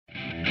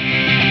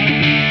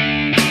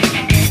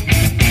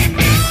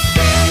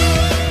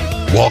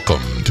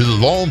to the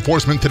Law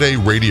Enforcement Today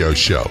radio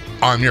show.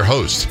 I'm your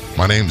host.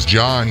 My name's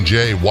John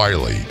J.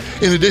 Wiley.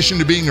 In addition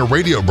to being a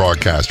radio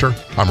broadcaster,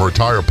 I'm a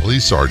retired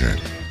police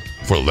sergeant.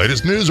 For the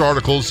latest news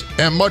articles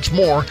and much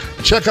more,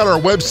 check out our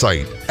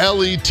website,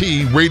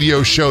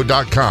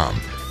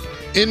 letradioshow.com.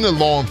 In the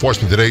Law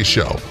Enforcement Today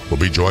show, we'll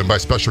be joined by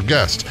special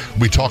guests. We'll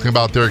be talking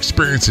about their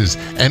experiences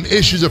and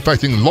issues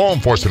affecting law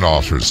enforcement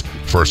officers,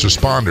 first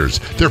responders,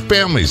 their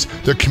families,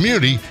 their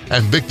community,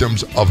 and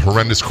victims of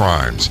horrendous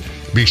crimes.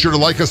 Be sure to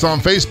like us on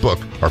Facebook.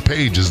 Our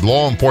page is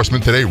Law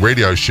Enforcement Today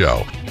Radio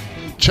Show.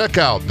 Check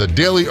out the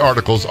daily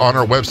articles on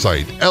our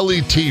website,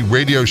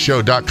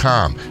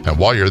 letradioshow.com. And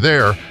while you're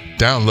there,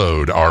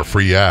 download our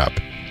free app.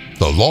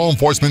 The Law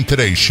Enforcement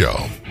Today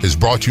show is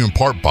brought to you in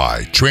part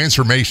by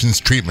Transformations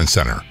Treatment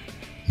Center.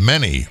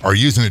 Many are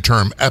using the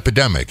term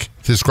epidemic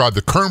to describe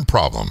the current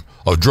problem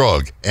of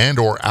drug and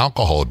or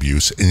alcohol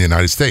abuse in the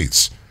United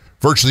States.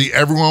 Virtually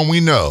everyone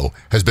we know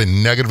has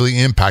been negatively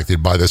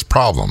impacted by this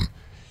problem.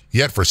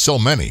 Yet for so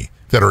many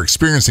that are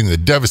experiencing the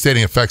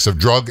devastating effects of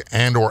drug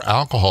and or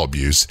alcohol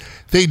abuse,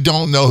 they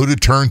don't know who to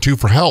turn to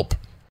for help.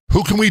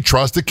 Who can we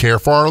trust to care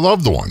for our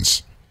loved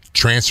ones?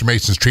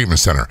 Transformations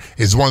Treatment Center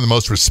is one of the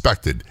most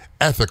respected,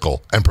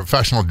 ethical, and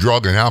professional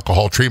drug and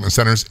alcohol treatment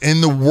centers in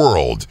the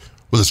world,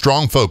 with a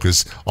strong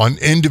focus on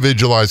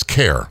individualized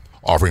care,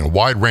 offering a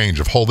wide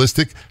range of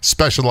holistic,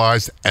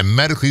 specialized, and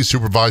medically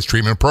supervised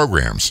treatment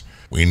programs.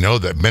 We know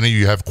that many of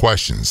you have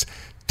questions.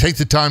 Take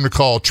the time to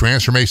call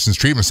Transformations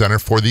Treatment Center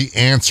for the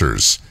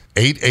answers.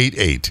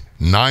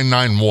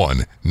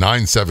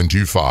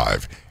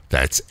 888-991-9725.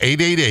 That's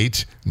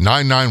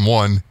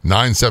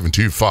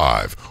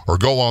 888-991-9725. Or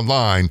go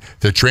online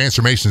to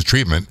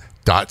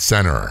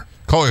transformationstreatment.center.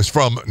 Calling us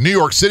from New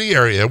York City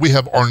area, we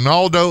have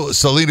Arnaldo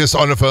Salinas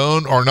on the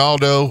phone.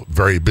 Arnaldo,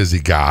 very busy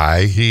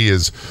guy. He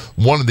is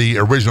one of the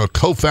original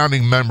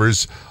co-founding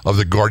members of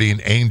the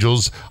Guardian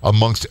Angels,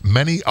 amongst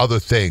many other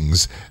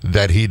things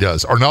that he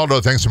does.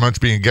 Arnaldo, thanks so much for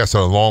being a guest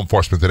on the Law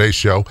Enforcement Today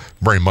show.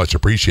 Very much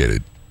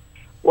appreciated.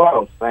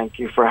 Well, thank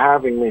you for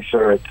having me,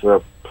 sir. It's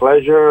a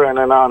pleasure and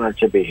an honor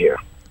to be here.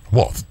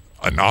 Well,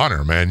 an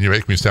honor, man. You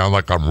make me sound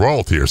like I'm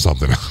royalty or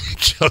something. I'm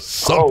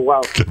just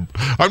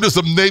I'm just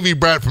a Navy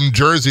brat from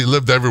Jersey,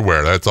 lived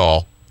everywhere, that's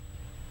all.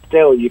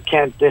 Still, you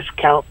can't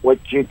discount what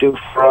you do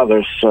for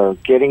others, sir.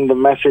 Getting the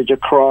message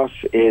across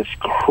is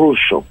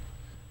crucial.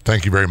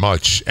 Thank you very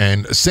much.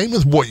 And same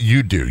with what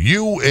you do.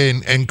 You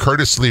and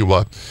Curtis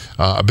Sliwa,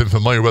 I've been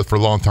familiar with for a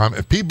long time.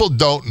 If people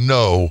don't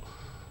know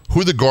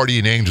who the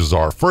Guardian Angels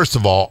are, first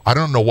of all, I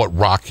don't know what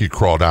rock you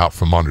crawled out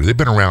from under. They've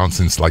been around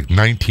since like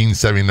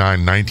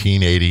 1979,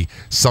 1980,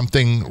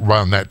 something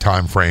around that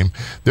time frame.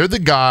 They're the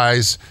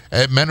guys,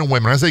 men and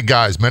women, I say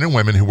guys, men and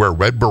women who wear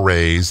red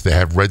berets, they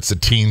have red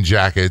sateen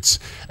jackets,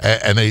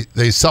 and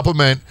they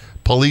supplement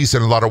police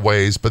in a lot of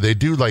ways, but they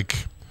do like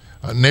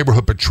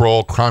neighborhood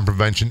patrol, crime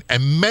prevention,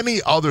 and many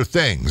other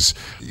things.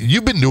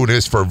 You've been doing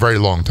this for a very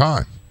long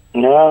time.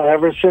 No,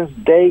 ever since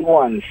day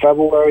one,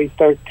 February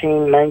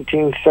 13,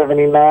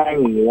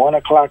 1979, 1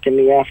 o'clock in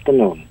the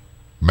afternoon.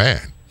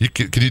 Man,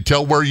 can you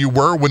tell where you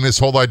were when this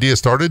whole idea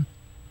started?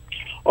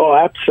 Oh,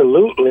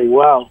 absolutely.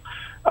 Well,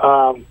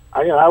 I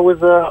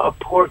was a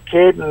poor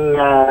kid,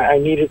 and I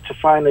needed to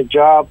find a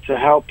job to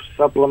help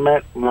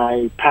supplement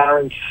my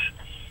parents'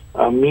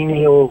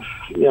 menial,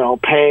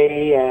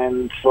 pay,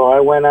 and so I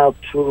went out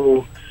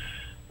to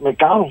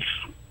McDonald's,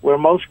 where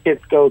most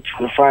kids go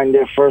to find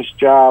their first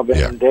job.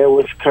 And there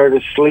was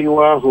Curtis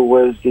Sliwa, who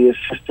was the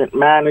assistant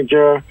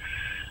manager.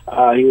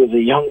 He was a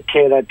young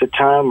kid at the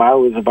time. I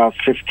was about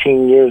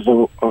 15 years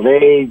of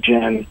age,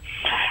 and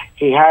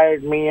he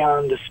hired me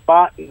on the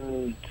spot,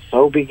 and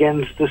so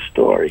begins the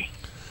story.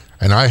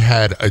 And I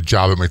had a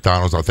job at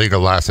McDonald's. I think it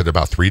lasted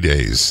about 3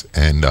 days,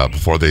 and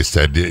before they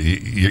said,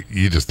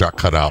 you just got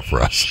cut out for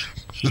us.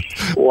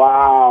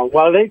 Wow.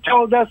 Well, they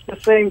told us the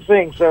same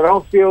thing, so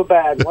don't feel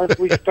bad. Once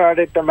we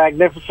started the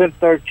Magnificent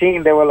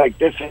 13, they were like,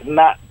 this is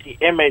not the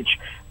image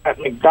that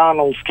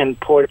McDonald's can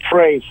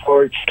portray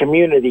for its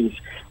communities.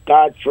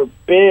 God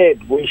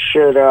forbid we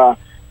should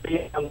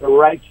be on the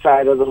right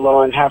side of the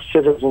law and have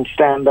citizens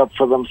stand up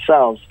for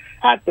themselves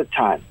at the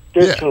time.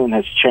 This tune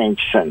has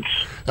changed since.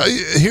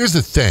 Here's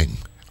the thing.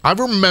 I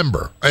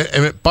remember,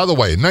 and by the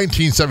way, in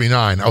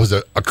 1979, I was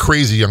a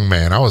crazy young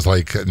man. I was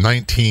like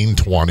 19,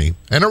 20,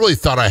 and I really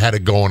thought I had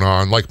it going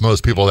on, like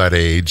most people that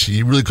age.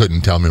 You really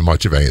couldn't tell me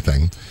much of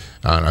anything.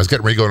 I was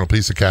getting ready to go to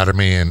police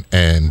academy,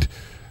 and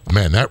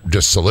man, that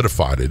just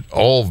solidified it.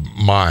 All of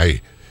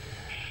my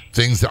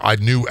things that I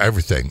knew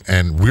everything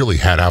and really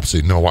had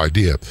absolutely no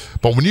idea.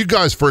 But when you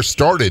guys first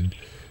started,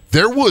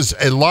 there was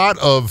a lot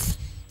of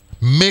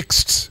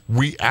mixed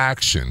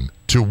reaction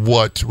to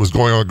what was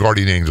going on with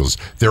Guardian Angels.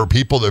 There were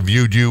people that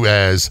viewed you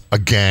as a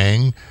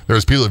gang. There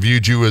was people that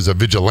viewed you as a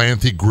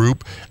vigilante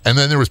group. And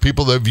then there was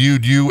people that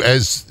viewed you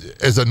as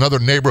another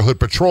neighborhood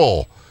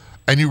patrol.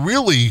 And you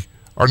really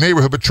are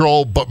neighborhood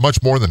patrol, but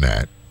much more than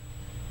that.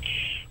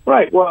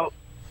 Right. Well,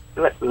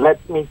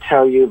 let me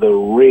tell you the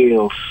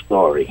real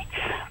story.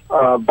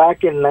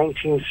 Back in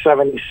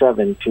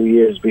 1977, 2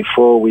 years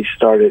before we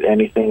started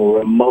anything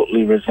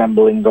remotely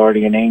resembling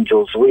Guardian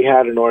Angels, we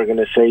had an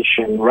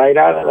organization right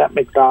out of that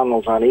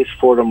McDonald's on East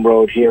Fordham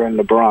Road here in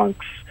the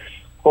Bronx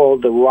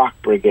called the Rock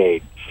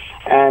Brigade.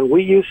 And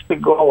we used to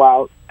go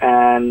out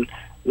and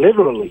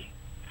literally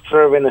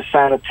serve in a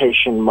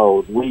sanitation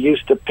mode. We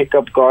used to pick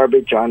up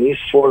garbage on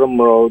East Fordham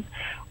Road,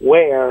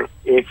 where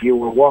if you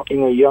were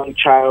walking a young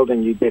child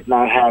and you did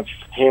not have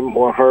him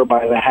or her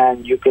by the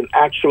hand, you can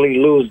actually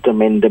lose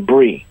them in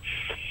debris.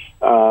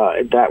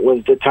 That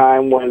was the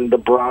time when the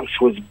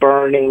Bronx was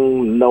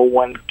burning, no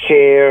one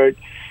cared,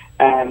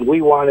 and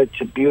we wanted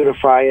to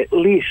beautify at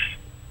least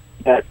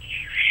that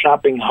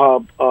shopping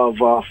hub of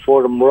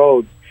Fordham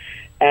Road.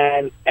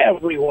 And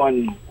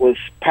everyone was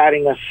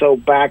patting us so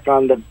back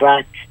on the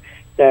back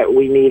that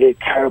we needed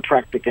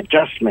chiropractic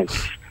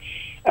adjustments.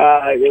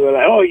 They were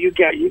like, oh, your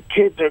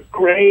kids are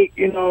great,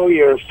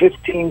 you're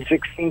 15,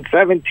 16,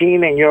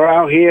 17, and you're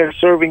out here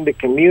serving the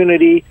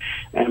community,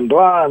 and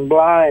blah, and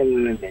blah,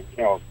 and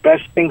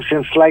best thing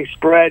since sliced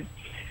bread.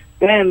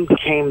 Then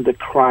came the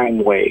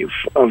crime wave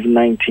of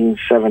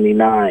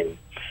 1979.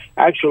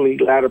 Actually,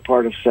 latter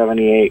part of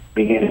 78,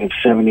 beginning of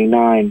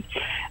 79.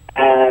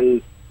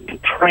 And the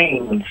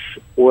trains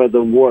were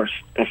the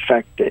worst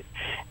affected.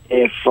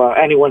 If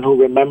anyone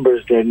who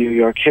remembers their New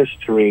York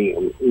history,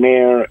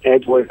 Mayor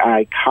Edward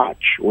I.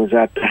 Koch was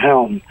at the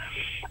helm,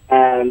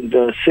 and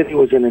the city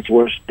was in its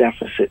worst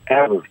deficit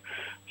ever.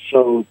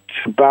 So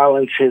to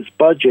balance his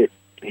budget,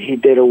 he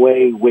did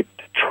away with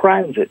the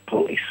transit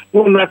police.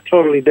 Well, not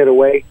totally did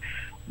away,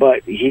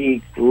 but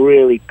he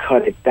really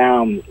cut it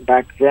down.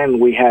 Back then,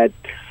 we had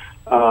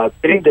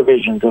 3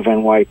 divisions of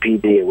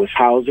NYPD. It was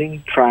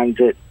housing,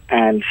 transit,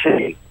 and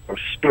city or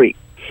street.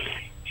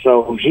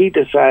 So he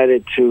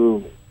decided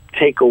to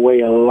take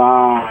away a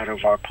lot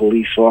of our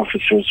police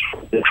officers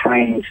from the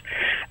trains.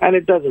 And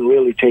it doesn't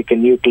really take a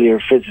nuclear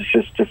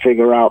physicist to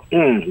figure out,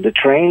 the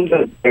trains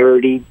are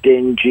dirty,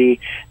 dingy,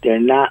 they're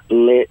not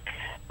lit.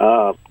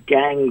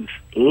 Gangs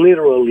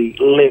literally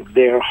live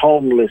there.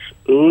 Homeless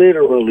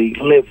literally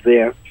live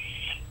there.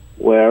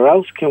 Where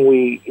else can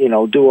we,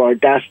 do our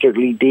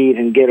dastardly deed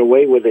and get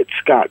away with it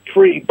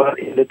scot-free but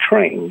in the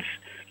trains?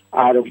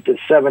 Out of the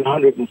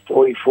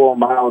 744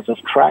 miles of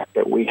track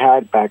that we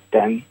had back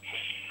then,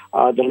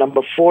 the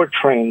number 4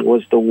 train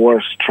was the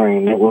worst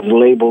train. It was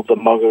labeled the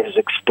Muggers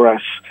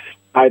Express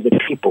by the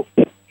people.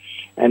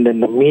 And then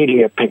the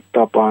media picked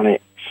up on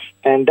it.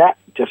 And that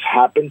just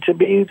happened to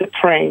be the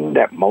train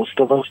that most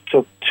of us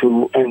took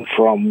to and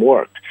from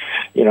work.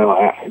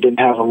 I didn't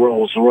have a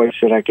Rolls Royce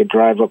that I could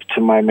drive up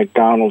to my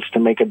McDonald's to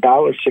make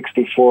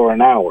 $1.64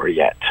 an hour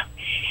yet.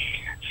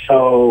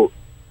 So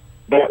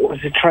that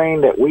was a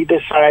train that we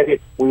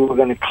decided we were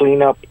going to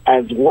clean up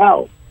as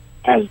well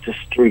as the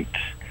streets.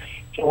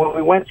 So when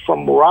we went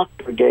from Rock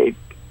Brigade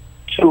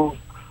to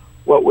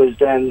what was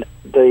then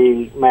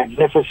the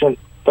Magnificent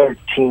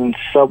 13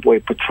 Subway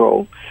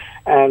Patrol,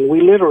 and we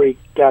literally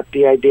got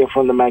the idea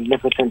from the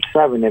Magnificent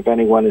 7, if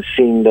anyone has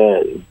seen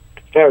the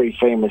very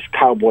famous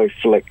cowboy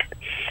flick,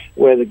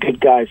 where the good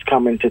guys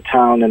come into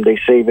town and they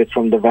save it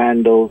from the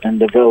vandals and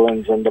the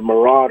villains and the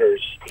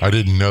marauders. I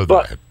didn't know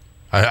that.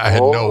 I had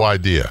no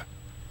idea.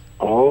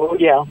 Oh,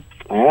 yeah.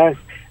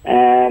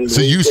 And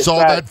so you saw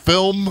that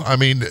film? I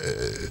mean,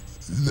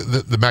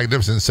 the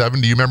Magnificent 7,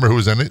 do you remember who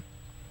was in it?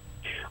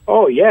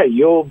 Oh, yeah.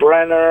 Yul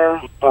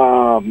Brynner,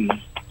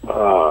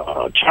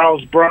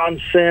 Charles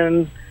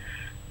Bronson,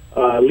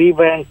 Lee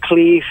Van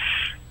Cleef.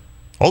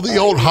 All the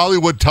old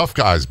Hollywood tough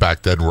guys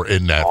back then were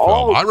in that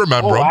film. I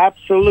remember them.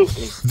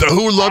 Absolutely. The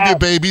Who Love You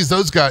Babies,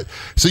 those guys.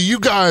 So you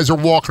guys are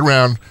walking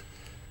around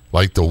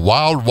like the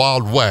wild,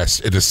 wild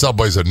west in the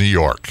subways of New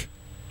York.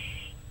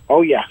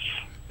 Oh, yes.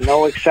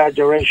 No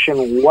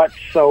exaggeration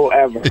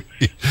whatsoever.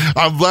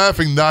 I'm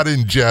laughing not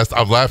in jest.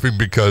 I'm laughing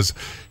because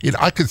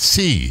I could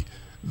see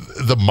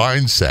the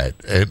mindset.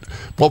 And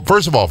well,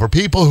 first of all, for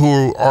people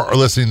who are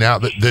listening now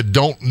that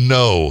don't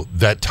know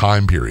that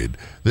time period,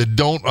 that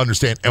don't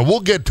understand, and we'll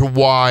get to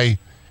why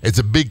it's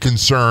a big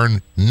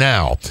concern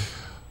now.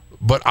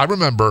 But I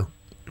remember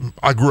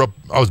I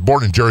was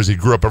born in Jersey,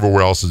 grew up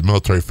everywhere else as a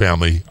military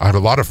family. I had a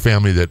lot of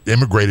family that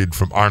immigrated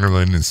from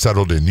Ireland and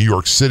settled in New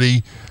York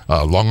City,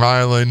 Long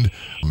Island,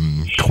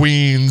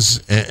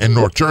 Queens, and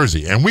North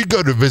Jersey. And we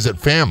go to visit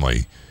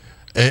family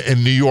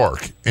in New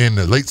York in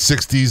the late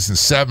 60s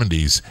and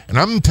 70s. And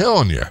I'm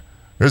telling you,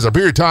 there's a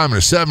period of time in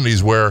the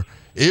 70s where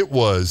it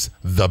was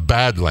the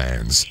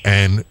Badlands,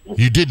 and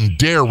you didn't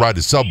dare ride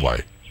a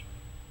subway.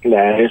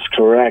 That is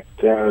correct.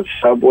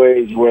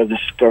 Subways were the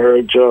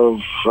scourge of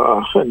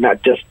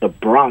not just the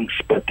Bronx,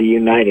 but the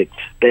United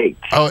States.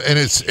 Oh, and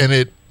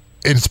it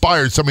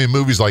inspired so many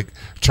movies like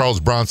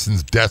Charles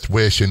Bronson's Death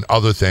Wish and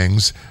other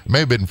things. It may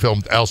have been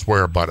filmed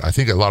elsewhere, but I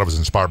think a lot of it was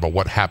inspired by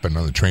what happened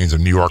on the trains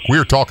in New York. We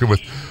were talking with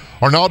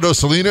Arnaldo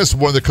Salinas,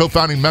 one of the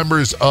co-founding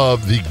members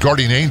of the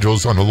Guardian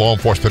Angels on the Law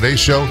Enforcement Today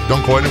show.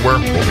 Don't go anywhere.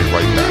 We'll be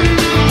right back.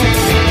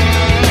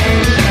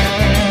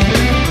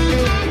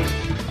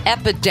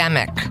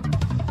 Epidemic.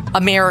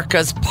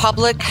 America's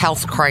public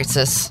health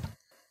crisis.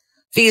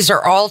 These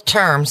are all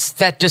terms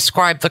that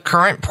describe the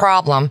current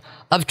problem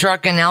of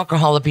drug and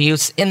alcohol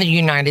abuse in the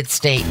United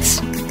States.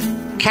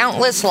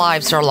 Countless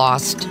lives are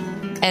lost,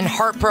 and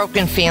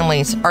heartbroken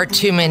families are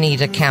too many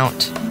to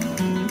count.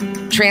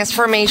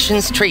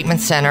 Transformations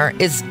Treatment Center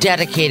is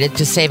dedicated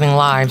to saving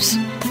lives.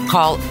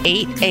 Call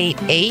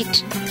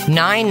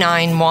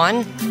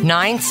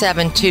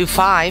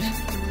 888-991-9725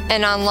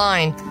 and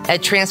online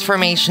at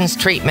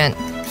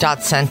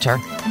transformationstreatment.center.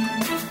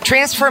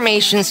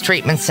 Transformations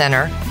Treatment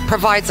Center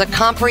provides a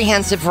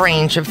comprehensive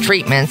range of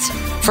treatments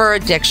for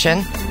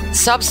addiction,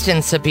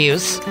 substance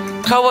abuse,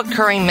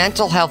 co-occurring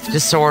mental health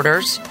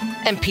disorders,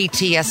 and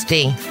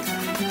PTSD.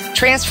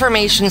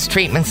 Transformations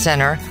Treatment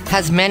Center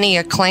has many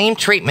acclaimed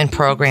treatment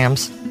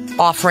programs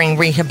offering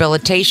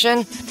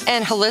rehabilitation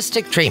and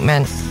holistic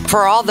treatment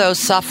for all those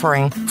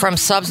suffering from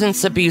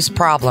substance abuse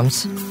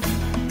problems.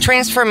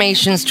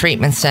 Transformations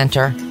Treatment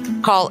Center.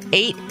 Call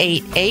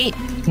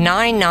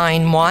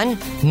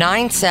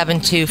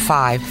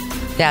 888-991-9725.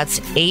 That's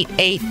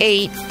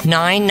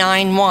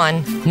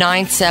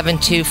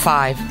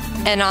 888-991-9725.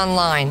 And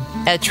online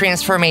at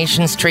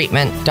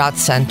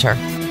transformationstreatment.center.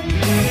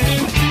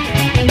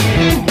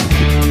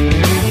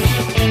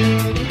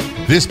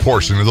 This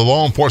portion of the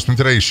Law Enforcement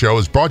Today show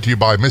is brought to you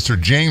by Mr.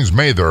 James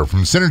Mather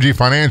from Synergy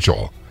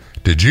Financial.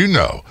 Did you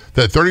know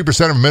that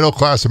 30% of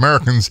middle-class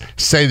Americans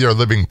say they're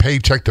living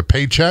paycheck to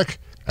paycheck?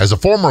 As a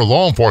former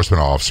law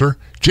enforcement officer,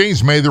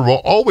 James Mather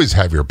will always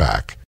have your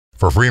back.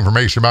 For free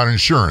information about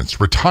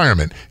insurance,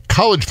 retirement,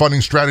 college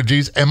funding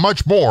strategies, and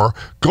much more,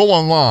 go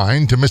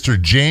online to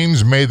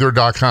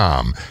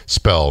MrJamesMather.com,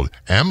 spelled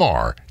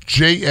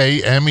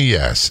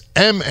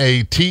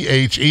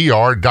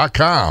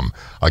MrJamesMather.com.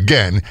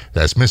 Again,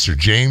 that's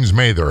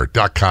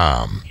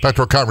MrJamesMather.com. Back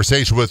to our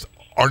conversation with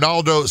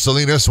Arnaldo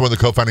Salinas, one of the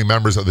co-founding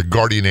members of the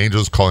Guardian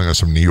Angels, calling us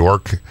from New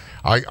York.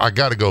 I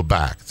got to go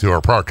back to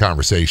our prior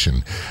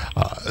conversation.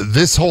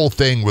 This whole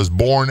thing was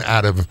born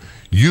out of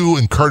you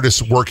and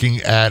Curtis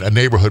working at a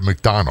neighborhood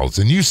McDonald's.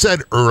 And you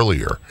said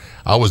earlier,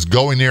 I was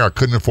going there, I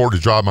couldn't afford to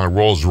drive my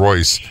Rolls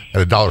Royce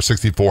at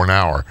 $1.64 an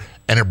hour.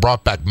 And it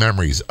brought back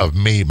memories of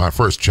me, my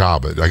first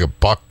job at like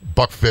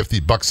 $1.50,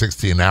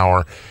 $1.60 an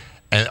hour.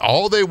 And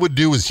all they would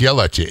do is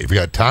yell at you. If you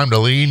got time to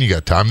lean, you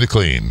got time to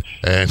clean.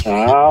 And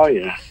oh,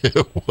 yeah.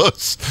 It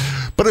was.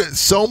 But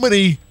so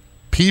many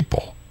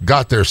people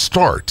got their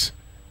start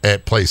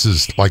at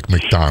places like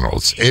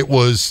McDonald's. It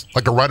was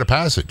like a rite of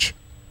passage.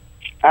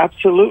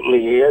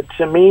 Absolutely.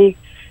 To me,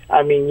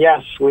 I mean,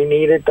 yes, we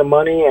needed the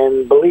money,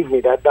 and believe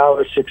me, that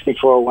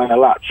 $1.64 went a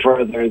lot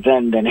further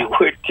then than it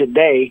would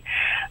today.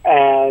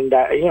 And,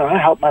 I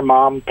helped my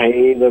mom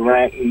pay the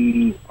rent,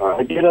 and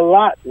I did a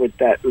lot with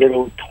that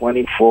little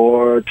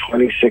 $24,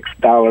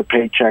 $26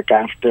 paycheck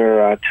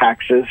after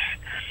taxes,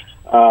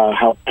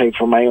 helped pay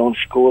for my own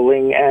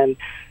schooling. And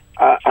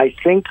I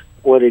think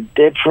what it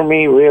did for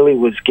me really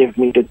was give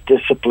me the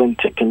discipline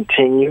to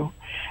continue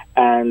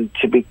and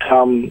to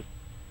become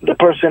the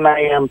person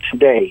I am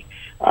today.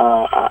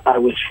 I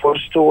was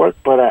forced to work,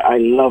 but I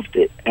loved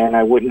it, and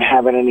I wouldn't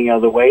have it any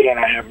other way, and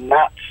I have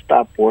not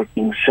stopped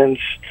working since,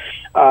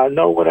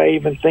 nor would I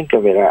even think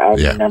of it.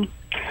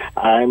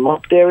 I'm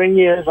up there in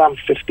years. I'm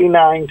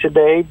 59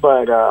 today,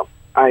 but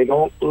I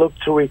don't look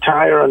to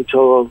retire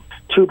until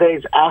 2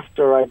 days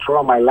after I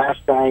draw my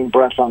last dying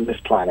breath on this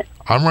planet.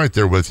 I'm right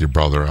there with you,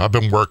 brother. I've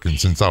been working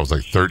since I was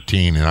like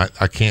 13, and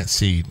I can't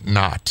see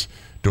not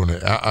doing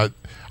it. I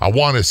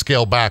want to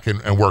scale back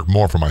and work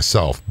more for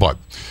myself, but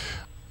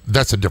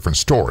that's a different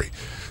story.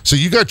 So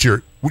you got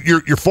your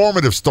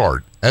formative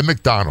start at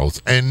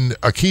McDonald's, and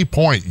a key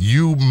point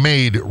you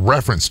made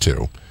reference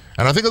to,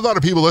 and I think a lot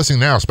of people listening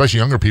now, especially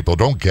younger people,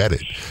 don't get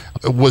it,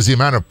 was the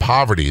amount of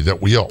poverty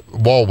that we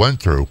all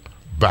went through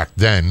back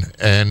then.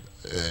 And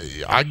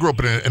I grew up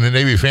in a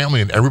Navy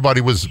family, and everybody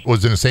was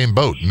in the same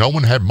boat. No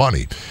one had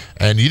money,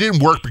 and you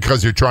didn't work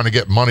because you're trying to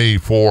get money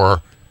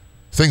for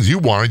things you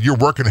wanted. You're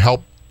working to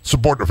help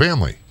support the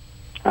family.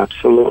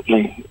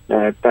 Absolutely.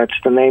 That's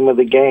the name of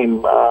the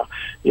game.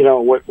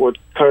 What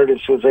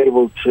Curtis was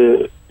able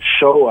to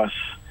show us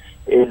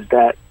is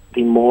that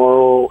the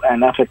moral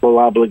and ethical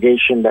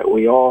obligation that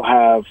we all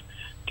have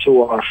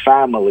to our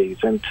families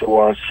and to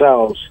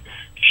ourselves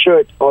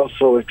should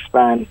also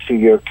expand to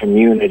your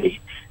community.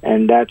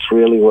 And that's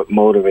really what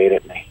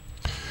motivated me.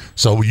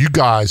 So you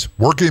guys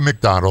working at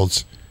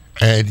McDonald's,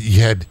 and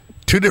you had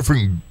two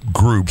different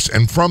groups,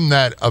 and from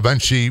that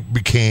eventually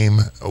became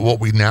what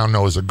we now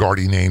know as the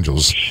Guardian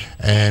Angels.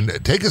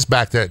 And take us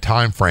back to that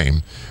time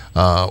frame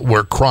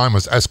where crime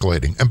was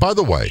escalating. And by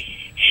the way,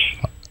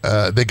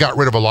 they got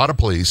rid of a lot of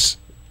police,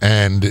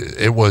 and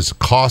it was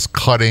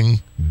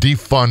cost-cutting,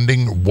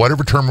 defunding,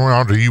 whatever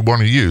terminology you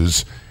want to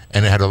use,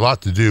 and it had a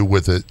lot to do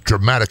with a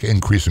dramatic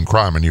increase in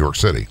crime in New York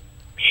City.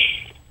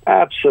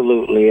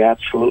 Absolutely.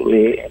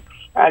 Actually,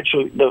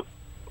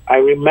 I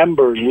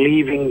remember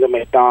leaving the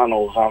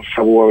McDonald's on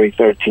February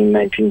 13,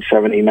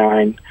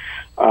 1979,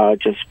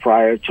 just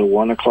prior to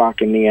 1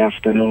 o'clock in the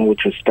afternoon,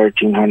 which was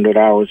 1,300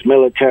 hours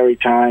military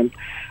time.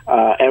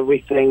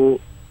 Everything,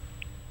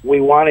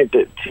 we wanted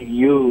to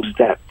use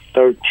that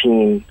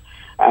 13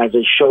 as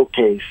a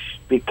showcase,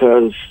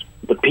 because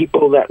the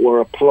people that were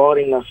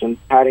applauding us and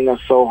patting us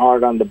so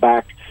hard on the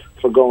back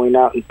for going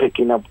out and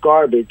picking up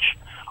garbage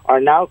are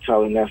now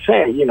telling us,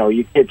 hey, you know,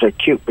 you kids are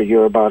cute, but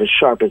you're about as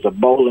sharp as a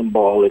bowling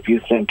ball if you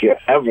think you're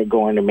ever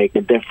going to make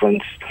a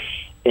difference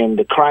in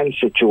the crime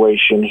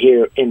situation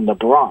here in the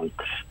Bronx.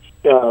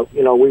 You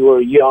know, we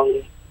were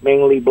young,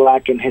 mainly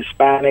black and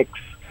Hispanics,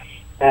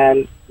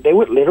 and they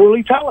would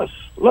literally tell us,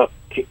 look,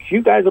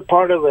 you guys are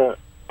part of the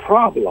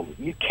problem.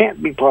 You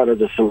can't be part of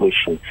the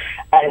solution.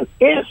 And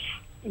if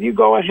you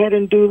go ahead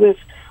and do this,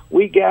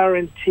 we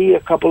guarantee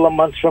a couple of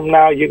months from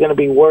now, you're going to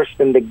be worse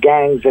than the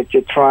gangs that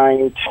you're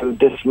trying to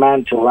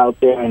dismantle out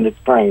there in the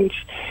trains.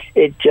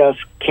 It just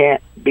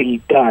can't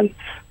be done.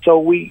 So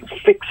we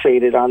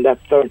fixated on that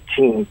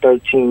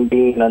 13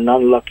 being an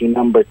unlucky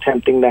number,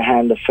 tempting the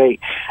hand of fate.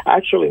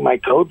 Actually, my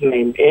code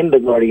name in the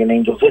Guardian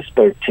Angels is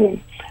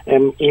 13.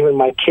 And even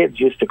my kids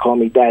used to call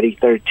me Daddy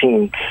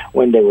 13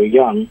 when they were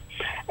young.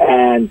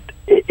 And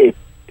it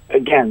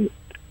again,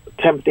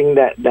 tempting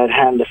that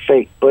hand of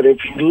fate. But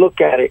if you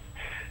look at it,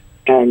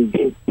 and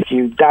if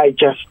you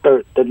digest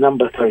the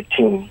number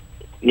 13,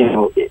 you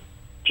know,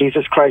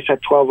 Jesus Christ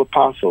had 12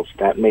 apostles.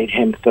 That made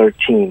him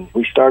 13.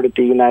 We started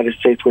the United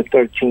States with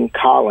 13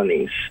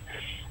 colonies.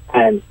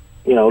 And,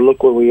 you know,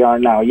 look where we are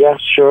now.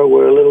 Yes, sure,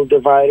 we're a little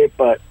divided,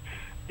 but,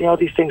 you know,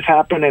 these things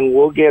happen, and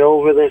we'll get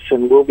over this,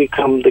 and we'll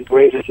become the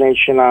greatest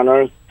nation on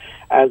earth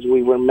as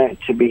we were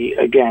meant to be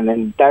again.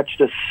 And that's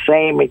the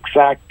same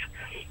exact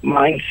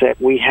mindset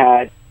we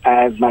had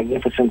as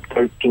Magnificent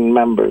 13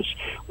 members.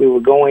 We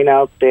were going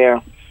out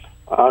there.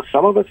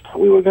 Some of us thought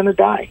we were going to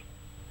die,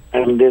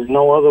 and there's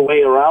no other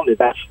way around it.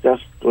 That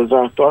was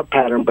our thought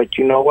pattern. But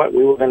you know what?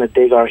 We were going to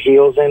dig our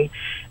heels in,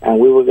 and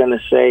we were going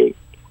to say,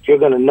 you're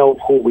going to know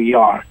who we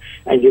are,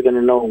 and you're going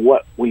to know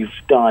what we've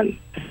done.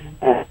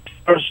 And the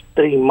first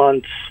 3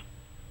 months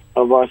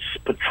of us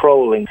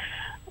patrolling,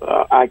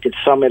 I could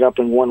sum it up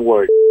in one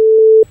word.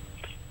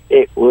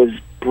 It was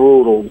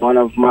brutal. One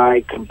of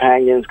my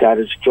companions got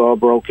his jaw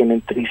broken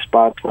in 3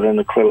 spots with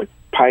an acrylic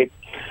pipe.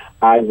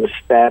 I was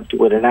stabbed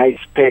with an ice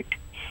pick,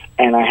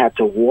 and I had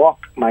to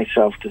walk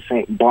myself to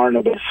St.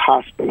 Barnabas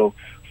Hospital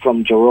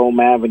from Jerome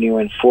Avenue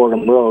and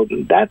Fordham Road.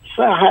 And that's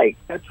a hike.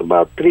 That's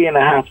about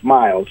 3.5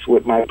 miles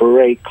with my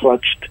beret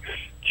clutched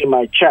to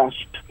my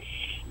chest.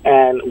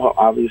 And, well,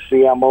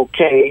 obviously I'm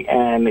okay,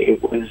 and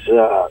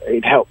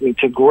it helped me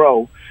to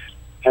grow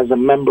as a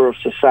member of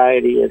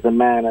society, as a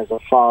man, as a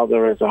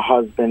father, as a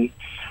husband.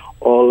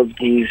 All of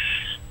these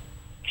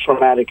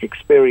traumatic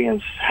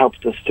experience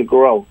helped us to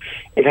grow.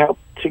 It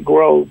helped to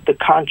grow the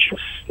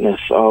consciousness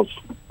of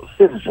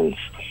citizens.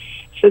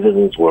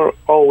 Citizens were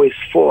always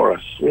for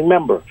us.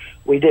 Remember,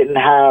 we didn't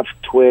have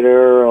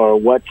Twitter or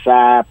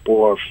WhatsApp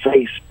or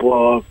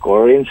Facebook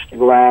or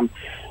Instagram.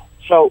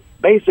 So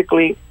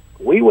basically,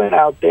 we went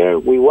out there.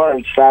 We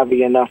weren't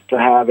savvy enough to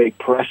have a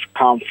press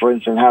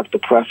conference and have the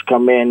press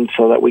come in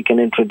so that we can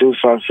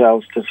introduce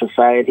ourselves to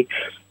society.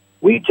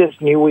 We just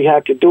knew we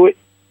had to do it,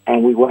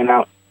 and we went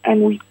out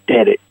and we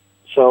did it.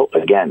 So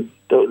again,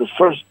 the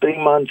first 3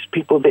 months,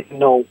 people didn't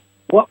know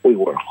what we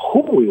were,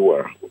 who we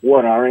were,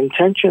 what our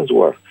intentions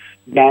were.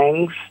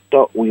 Gangs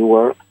thought we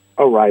were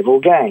a rival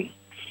gang.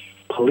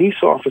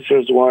 Police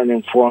officers weren't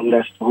informed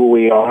as to who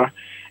we are,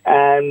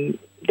 and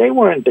they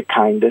weren't the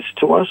kindest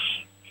to us.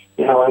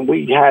 You know, and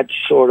we had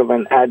sort of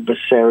an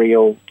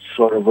adversarial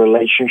sort of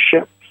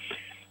relationship.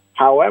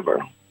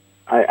 However,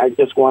 I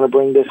just want to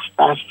bring this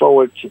fast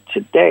forward to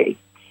today.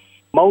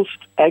 Most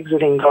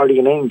exiting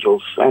Guardian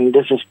Angels, and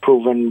this is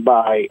proven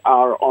by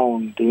our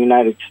own, the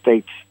United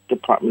States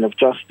Department of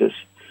Justice,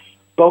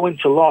 go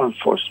into law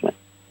enforcement.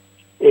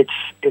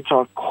 It's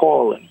our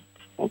calling,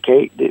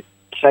 okay?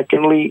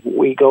 Secondly,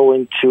 we go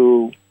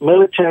into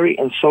military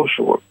and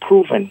social work,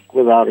 proven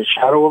without a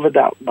shadow of a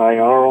doubt by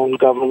our own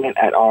government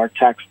at our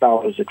tax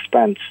dollars'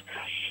 expense.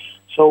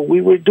 So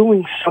we were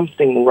doing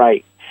something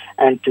right,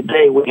 and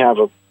today we have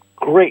a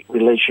great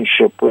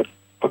relationship with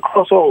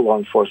across all law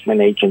enforcement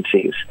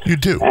agencies. You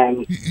do.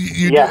 And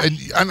you do.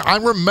 And I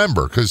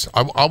remember, because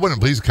I went to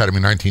Police Academy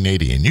in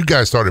 1980, and you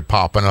guys started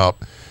popping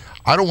up,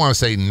 I don't want to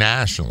say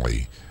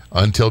nationally,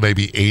 until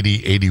maybe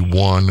 80,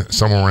 81,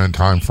 somewhere around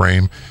time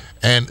frame.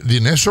 And the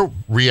initial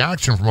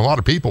reaction from a lot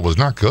of people was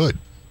not good.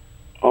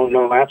 Oh,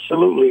 no,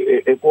 absolutely.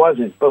 It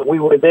wasn't. But we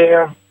were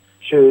there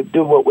to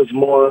do what was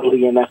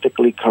morally and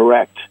ethically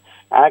correct.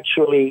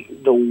 Actually,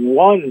 the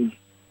one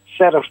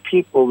set of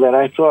people that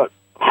I thought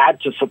had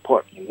to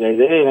support me, they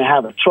didn't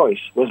have a choice,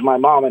 was my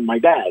mom and my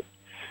dad.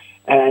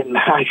 And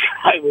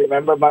I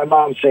remember my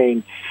mom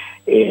saying,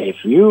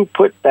 if you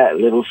put that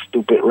little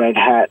stupid red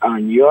hat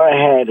on your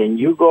head and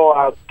you go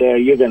out there,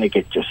 you're going to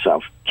get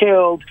yourself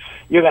killed.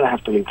 You're going to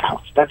have to leave the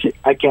house. That's it.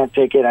 I can't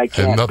take it. I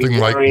can't. And nothing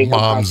like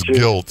mom's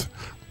guilt.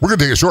 We're going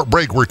to take a short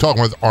break. We're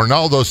talking with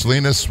Arnaldo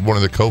Salinas, one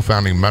of the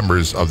co-founding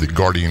members of the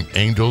Guardian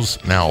Angels,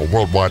 now a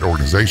worldwide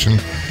organization.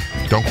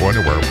 Don't go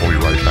anywhere. We'll be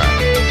right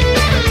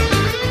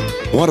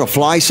back. Want to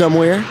fly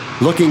somewhere?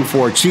 Looking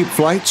for cheap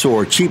flights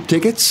or cheap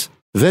tickets?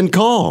 Then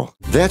call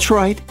That's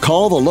right.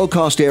 Call the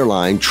low-cost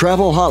airline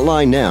travel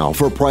hotline now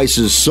for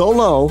prices so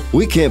low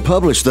we can't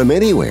publish them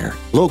anywhere.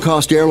 Low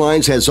Cost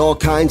Airlines has all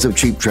kinds of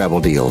cheap travel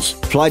deals.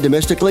 Fly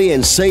domestically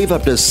and save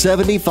up to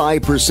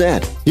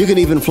 75%. You can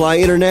even fly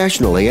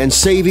internationally and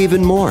save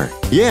even more.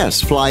 Yes,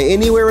 fly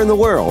anywhere in the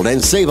world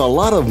and save a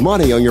lot of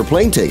money on your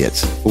plane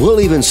tickets.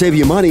 We'll even save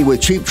you money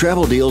with cheap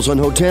travel deals on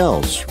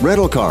hotels,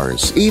 rental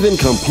cars, even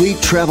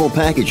complete travel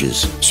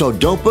packages. So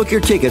don't book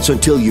your tickets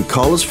until you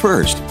call us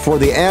first for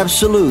the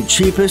absolute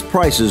cheapest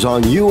prices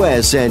on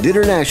U.S. and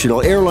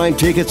international airline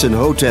tickets and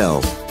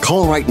hotels.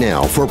 Call right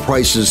now for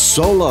prices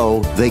so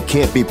low they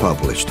can't be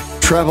published.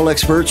 Travel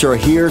experts are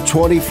here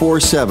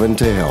 24/7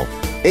 to help.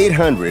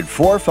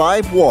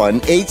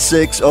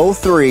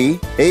 800-451-8603.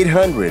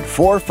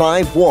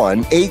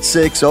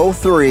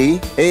 800-451-8603.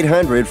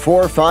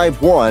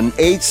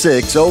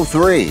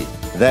 800-451-8603.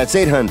 That's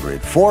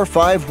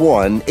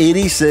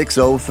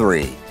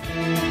 800-451-8603.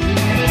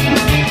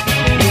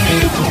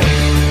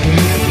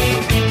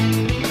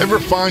 Ever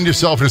find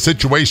yourself in a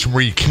situation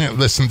where you can't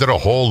listen to the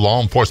whole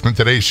Law Enforcement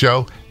Today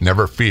show?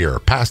 Never fear.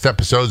 Past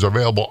episodes are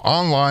available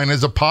online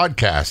as a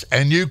podcast,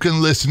 and you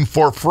can listen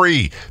for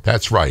free.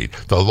 That's right.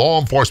 The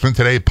Law Enforcement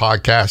Today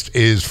podcast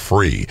is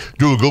free.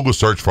 Do a Google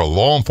search for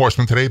Law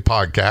Enforcement Today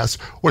podcast,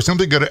 or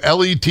simply go to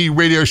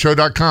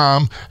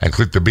letradioshow.com and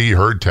click the Be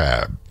Heard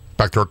tab.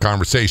 Back to our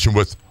conversation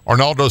with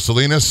Arnaldo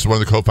Salinas,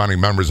 one of the co-founding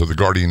members of the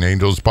Guardian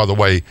Angels. By the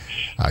way,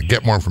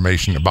 get more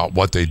information about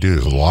what they do.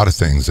 There's a lot of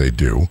things they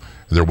do.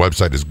 Their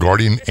website is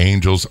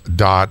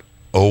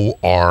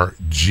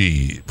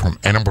guardianangels.org. From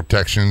Animal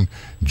Protection,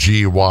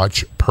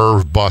 G-Watch,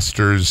 Perv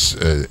Busters,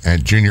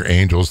 and Junior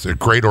Angels. They're a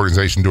great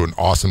organization doing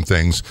awesome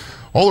things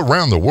all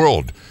around the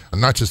world,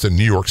 not just in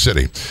New York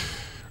City.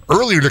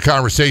 Earlier in the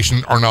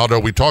conversation, Arnaldo,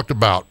 we talked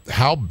about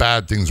how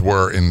bad things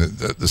were in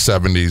the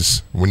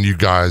 70s when you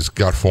guys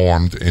got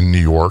formed in New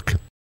York.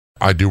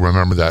 I do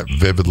remember that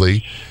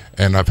vividly,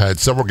 and I've had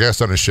several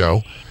guests on the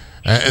show.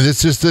 And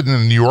this just isn't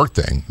a New York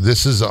thing.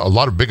 This is a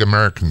lot of big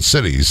American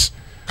cities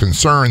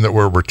concerned that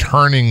we're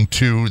returning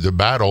to the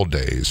bad old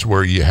days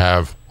where you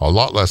have a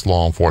lot less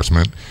law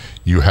enforcement,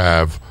 you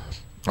have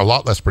a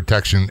lot less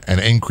protection, and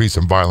increase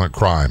in violent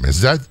crime.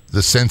 Is that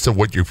the sense of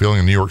what you're feeling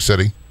in New York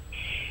City?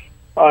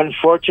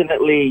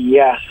 Unfortunately,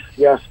 yes.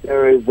 Yes,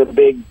 there is a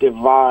big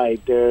divide.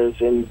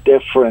 There's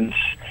indifference.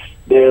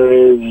 There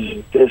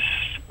is this,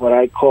 what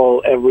I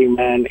call every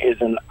man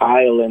is an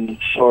island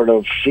sort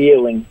of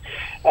feeling.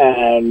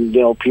 And,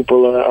 you know,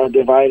 people are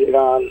divided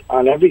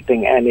on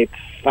everything. And it's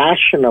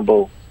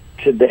fashionable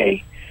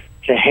today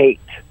to hate.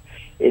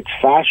 It's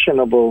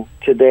fashionable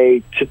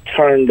today to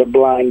turn the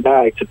blind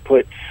eye, to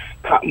put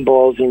cotton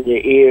balls in your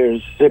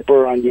ears,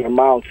 zipper on your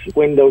mouth,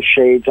 window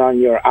shades on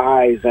your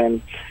eyes,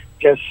 and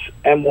just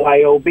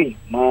MYOB,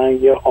 mind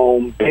your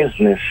own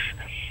business.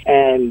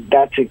 And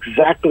that's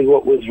exactly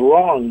what was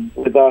wrong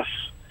with us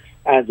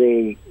as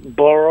a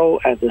borough,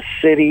 as a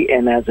city,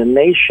 and as a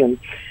nation.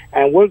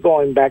 And we're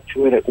going back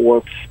to it at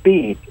warp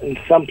speed, and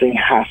something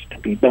has to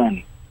be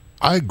done.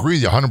 I agree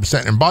with you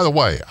 100%. And by the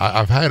way,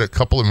 I've had a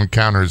couple of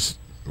encounters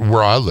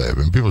where I live,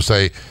 and people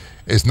say,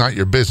 it's not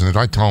your business. And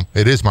I tell them,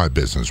 it is my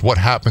business. What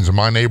happens in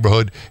my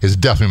neighborhood is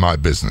definitely my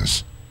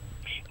business.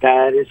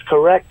 That is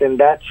correct, and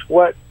that's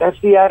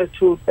the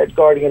attitude that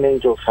Guardian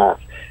Angels have.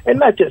 And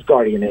not just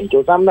Guardian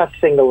Angels. I'm not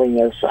singling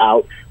us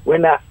out. We're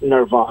not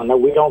Nirvana.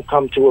 We don't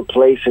come to a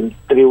place and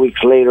 3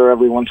 weeks later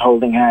everyone's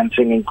holding hands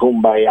singing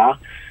Kumbaya.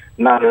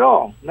 Not at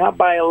all. Not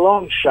by a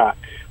long shot.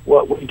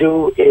 What we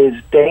do is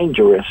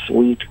dangerous.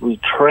 We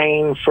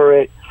train for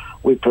it.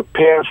 We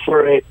prepare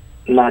for it,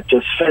 not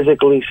just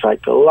physically,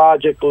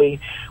 psychologically.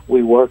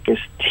 We work as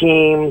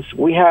teams.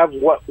 We have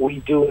what we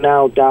do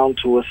now down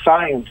to a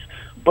science.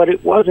 But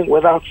it wasn't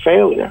without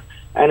failure,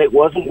 and it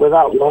wasn't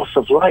without loss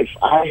of life.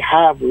 I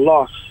have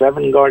lost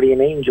 7 Guardian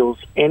Angels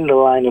in the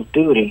line of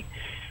duty,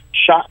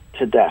 shot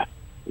to death.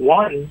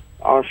 One,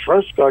 our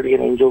first Guardian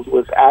Angel,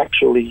 was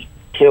actually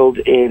killed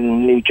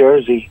in New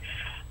Jersey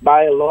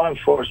by a law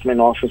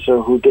enforcement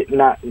officer who did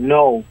not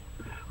know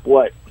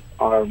what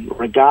our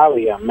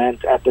regalia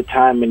meant at the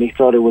time, and he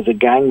thought it was a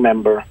gang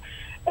member.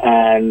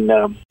 And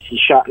he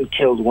shot and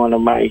killed one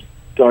of my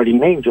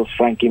Guardian Angels,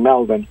 Frankie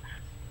Melvin.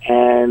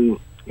 And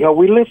you know,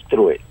 we lived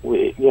through it.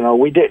 We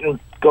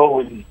didn't go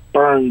and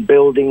burn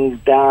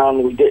buildings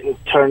down. We didn't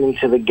turn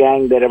into the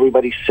gang that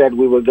everybody said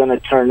we were going to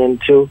turn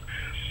into.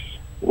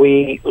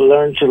 We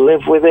learned to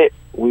live with it.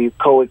 We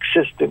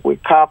coexisted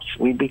with cops.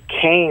 We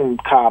became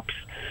cops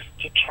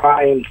to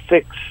try and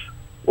fix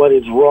what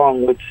is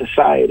wrong with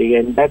society.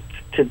 And that,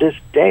 to this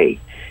day,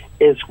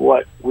 is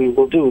what we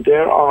will do.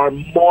 There are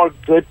more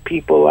good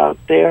people out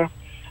there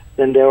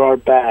than there are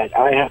bad.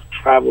 I have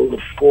traveled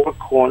the 4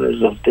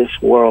 corners of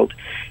this world,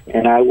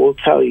 and I will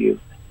tell you,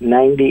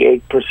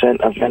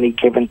 98% of any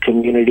given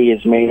community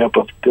is made up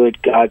of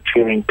good,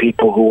 God-fearing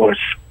people who are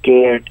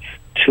scared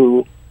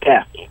to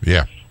death.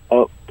 Yeah.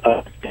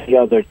 The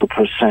other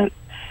 2%.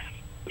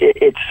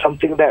 It's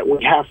something that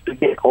we have to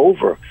get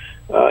over.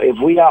 If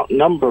we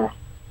outnumber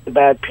the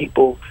bad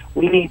people.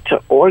 We need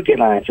to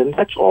organize, and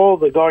that's all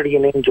the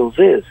Guardian Angels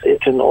is.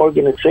 It's an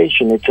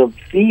organization. It's a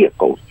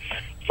vehicle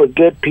for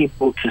good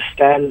people to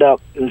stand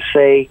up and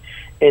say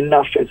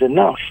enough is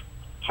enough.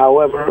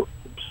 However,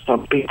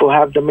 some people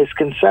have the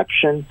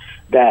misconception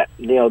that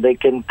they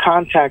can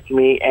contact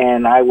me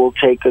and I will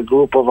take a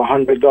group of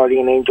 100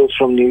 Guardian Angels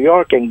from New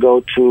York and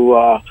go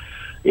to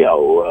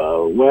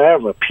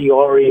wherever,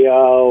 Peoria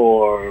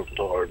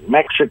or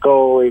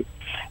Mexico,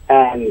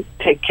 and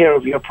take care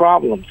of your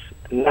problems.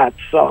 Not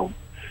so.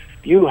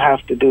 You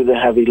have to do the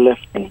heavy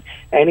lifting.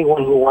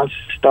 Anyone who wants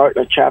to start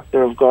a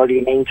chapter of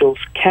Guardian Angels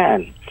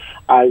can.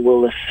 I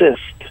will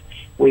assist.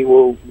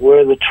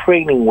 We're the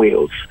training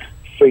wheels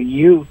for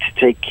you to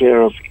take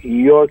care of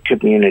your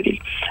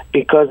community,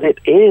 because it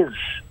is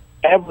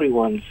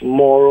everyone's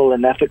moral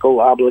and ethical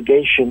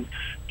obligation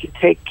to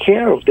take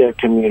care of their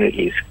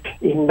communities.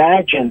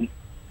 Imagine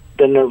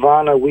the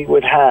nirvana we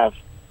would have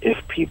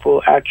if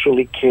people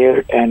actually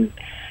cared, and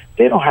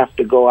they don't have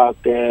to go out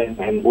there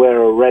and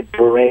wear a red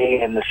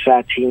beret and a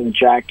sateen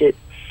jacket,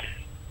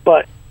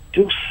 but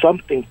do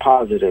something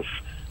positive.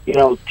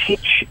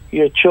 Teach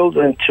your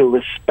children to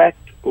respect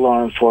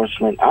law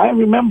enforcement. I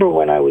remember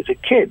when I was a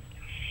kid,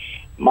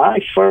 my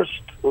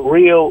first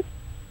real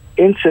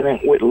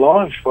incident with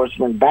law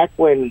enforcement, back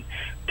when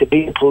to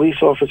be a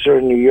police officer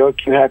in New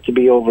York, you had to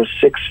be over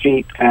 6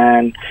 feet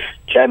and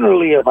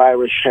generally of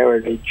Irish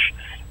heritage.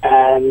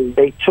 And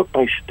they took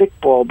my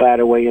stickball bat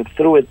away and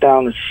threw it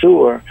down the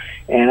sewer.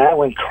 And I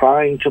went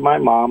crying to my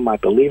mom. I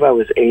believe I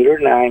was 8 or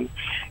 9.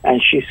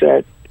 And she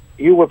said,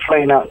 "You were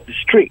playing out in the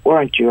street,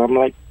 weren't you?" I'm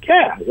like,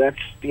 "Yeah, that's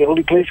the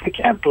only place we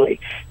can play."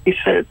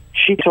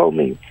 She told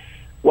me,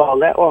 "Well,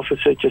 that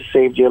officer just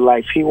saved your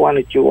life. He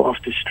wanted you off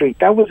the street."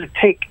 That was a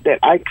take that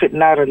I could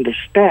not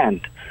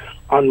understand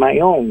on my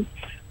own.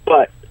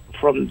 But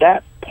from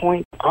that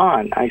point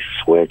on, I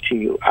swear to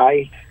you,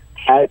 I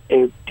had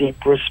a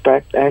deep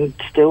respect, and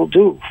still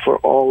do, for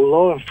all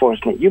law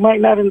enforcement. You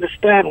might not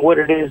understand what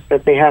it is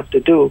that they have to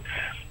do.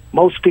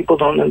 Most people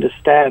don't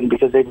understand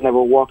because they've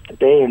never walked a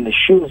day in the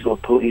shoes of a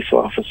police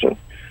officer.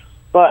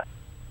 But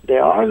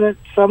there are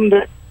some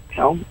that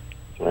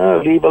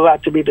leave a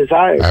lot to be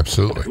desired.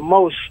 Absolutely.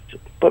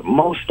 But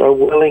most are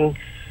willing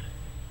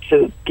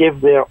to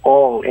give their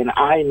all. And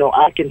I know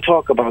I can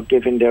talk about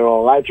giving their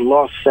all. I've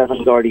lost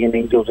 7 Guardian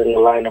Angels in the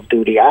line of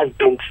duty. I've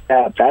been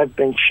stabbed. I've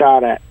been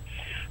shot at.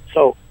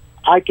 So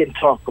I can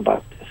talk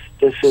about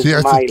this. This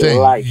is my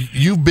life.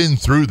 You've been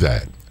through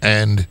that.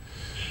 And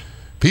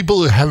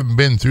people who haven't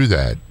been through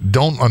that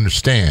don't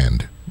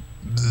understand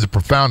the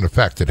profound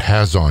effect it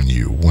has on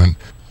you. When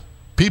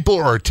people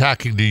are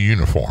attacking the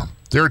uniform,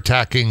 they're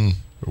attacking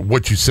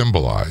what you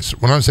symbolize.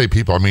 When I say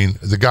people, I mean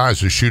the guys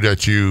who shoot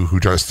at you, who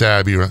try to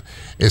stab you.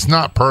 It's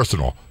not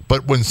personal.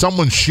 But when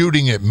someone's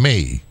shooting at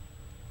me,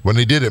 when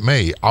they did at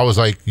me, I was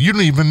like, you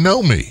don't even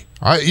know me.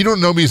 You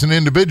don't know me as an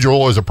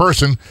individual, as a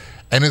person.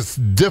 And it's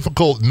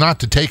difficult not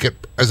to take it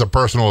as a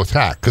personal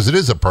attack, because it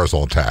is a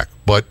personal attack.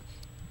 But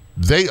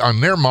they,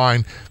 on their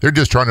mind, they're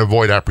just trying to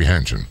avoid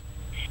apprehension.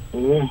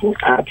 Mm-hmm,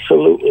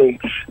 absolutely.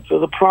 So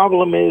the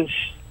problem is,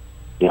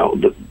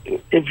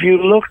 if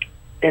you look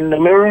in the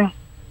mirror,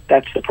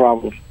 that's the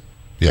problem.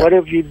 Yeah. What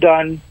have you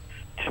done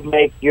to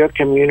make your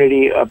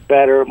community a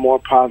better, more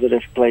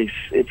positive place?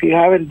 If you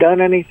haven't done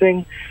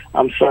anything,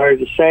 I'm sorry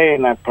to say,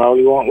 and I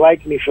probably won't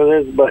like me for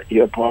this, but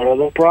you're part of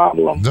the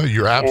problem. No,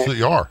 you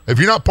absolutely are. If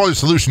you're not part of the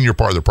solution, you're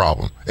part of the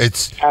problem.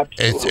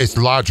 It's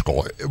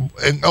logical.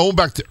 And going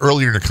back to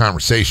earlier in the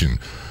conversation,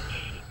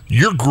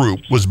 your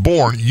group was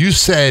born, you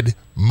said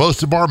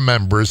most of our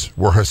members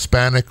were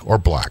Hispanic or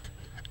black.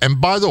 And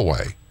by the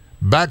way,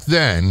 back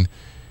then,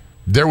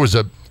 there was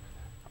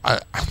I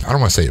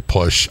don't want to say a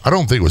push. I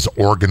don't think it was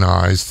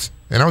organized.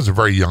 And I was a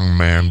very young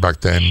man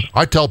back then.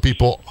 I tell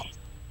people,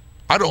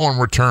 I don't want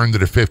to return to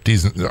the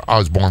 50s. I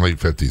was born late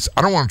 50s.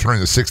 I don't want to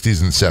return to the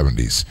 60s and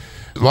 70s.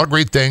 A lot of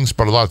great things,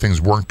 but a lot of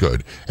things weren't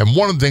good. And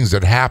one of the things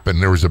that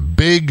happened, there was a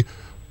big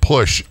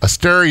push, a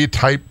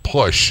stereotype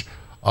push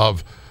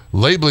of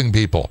labeling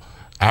people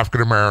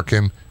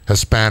African-American,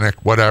 Hispanic,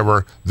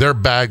 whatever. They're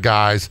bad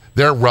guys.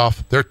 They're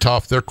rough. They're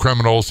tough. They're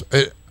criminals.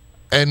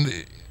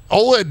 And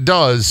all it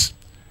does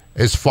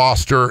is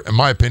foster, in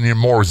my opinion,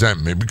 more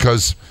resentment,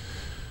 because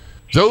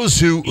those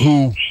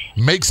who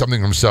make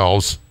something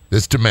themselves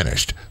is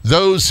diminished.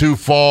 Those who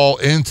fall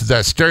into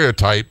that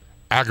stereotype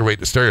aggravate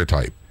the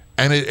stereotype,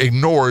 and it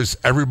ignores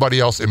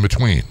everybody else in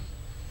between.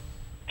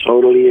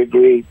 Totally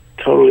agreed.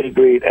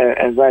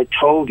 As I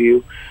told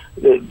you,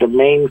 the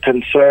main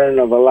concern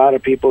of a lot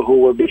of people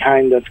who were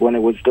behind us when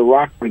it was the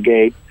Rock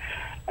Brigade,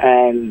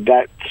 and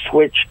that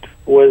switched,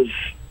 was,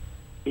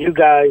 you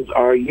guys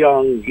are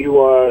young, you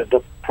are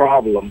the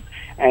problem.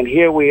 And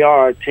here we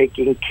are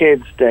taking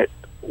kids that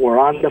were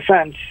on the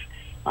fence.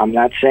 I'm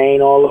not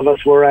saying all of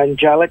us were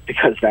angelic,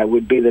 because that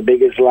would be the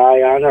biggest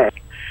lie on earth.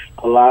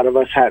 A lot of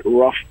us had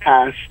rough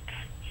pasts.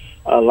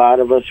 A lot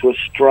of us were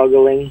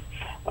struggling.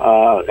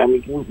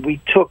 We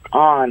took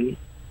on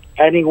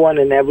anyone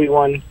and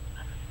everyone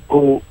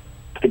who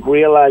could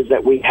realize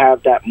that we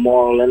have that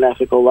moral and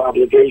ethical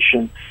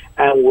obligation,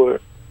 and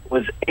were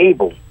was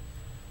able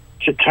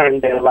to turn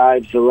their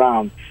lives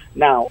around.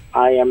 Now,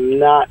 I am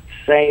not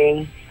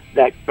saying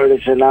that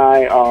Curtis and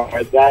I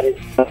are that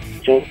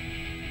intelligent.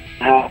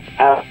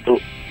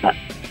 Absolutely not.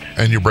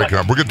 And you're breaking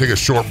up. We're going to take a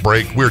short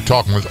break. We're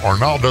talking with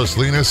Arnaldo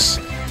Salinas,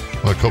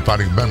 one of the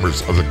co-founding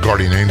members of the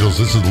Guardian Angels.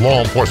 This is Law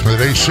Enforcement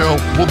Today's show.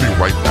 We'll be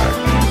right back.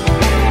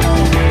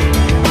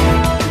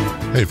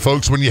 Hey,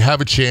 folks, when you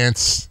have a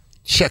chance,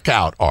 check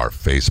out our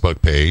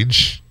Facebook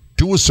page.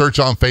 Do a search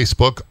on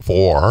Facebook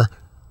for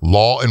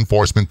Law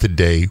Enforcement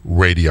Today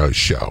radio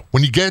show.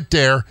 When you get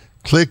there,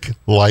 click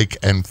like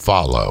and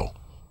follow.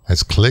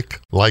 That's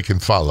click like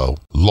and follow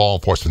Law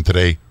Enforcement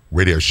Today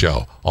radio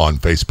show on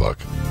Facebook.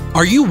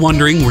 Are you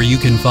wondering where you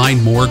can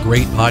find more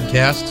great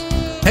podcasts?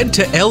 Head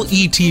to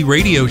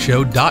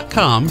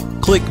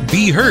letradioshow.com, click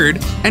Be Heard,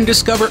 and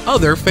discover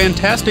other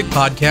fantastic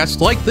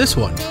podcasts like this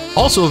one.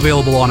 Also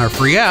available on our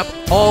free app,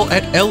 all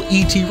at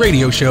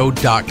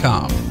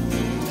letradioshow.com.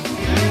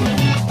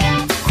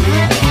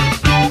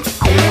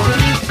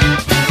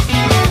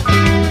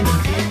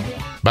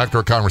 Back to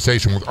our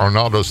conversation with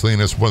Arnaldo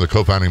Salinas, one of the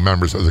co-founding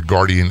members of the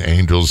Guardian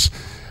Angels.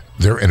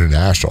 They're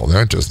international.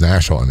 They're not just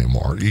national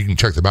anymore. You can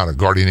check them out at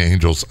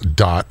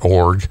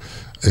guardianangels.org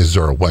is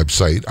their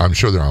website. I'm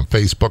sure they're on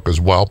Facebook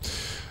as well.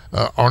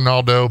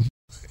 Arnaldo,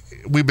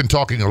 we've been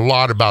talking a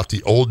lot about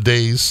the old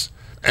days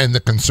and the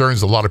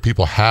concerns a lot of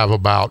people have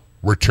about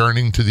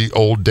returning to the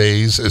old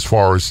days as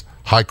far as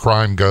high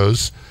crime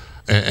goes,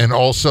 and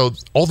also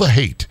all the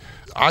hate.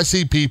 I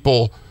see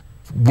people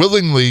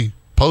willingly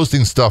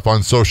posting stuff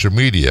on social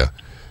media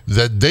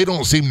that they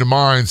don't seem to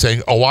mind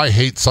saying, oh, I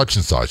hate such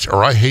and such,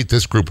 or I hate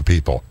this group of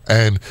people.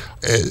 And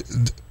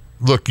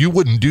look, you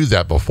wouldn't do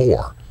that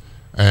before.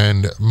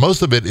 And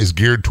most of it is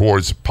geared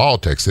towards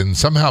politics. And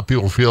somehow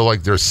people feel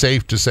like they're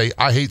safe to say,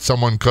 I hate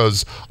someone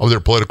because of their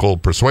political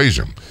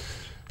persuasion.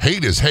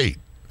 Hate is hate.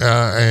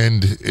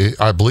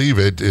 I believe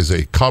it is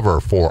a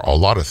cover for a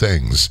lot of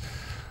things.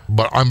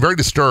 But I'm very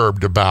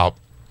disturbed about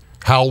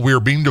how we're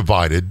being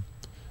divided.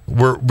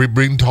 We're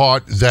being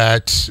taught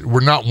that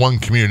we're not one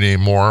community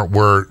anymore.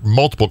 We're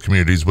multiple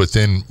communities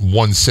within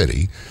one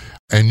city.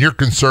 And your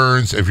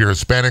concerns, if you're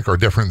Hispanic, are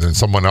different than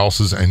someone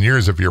else's, and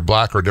yours, if you're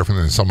Black, are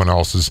different than someone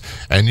else's,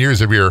 and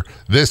yours, if you're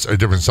this, are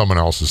different than someone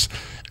else's.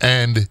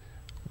 And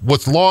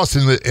what's lost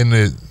in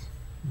the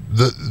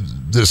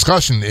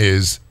discussion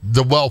is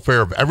the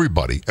welfare of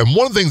everybody. And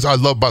one of the things I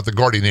love about the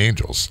Guardian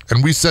Angels,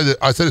 and I said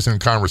this in a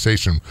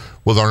conversation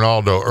with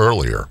Arnaldo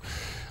earlier,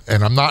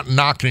 and I'm not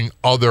knocking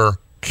other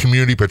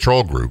community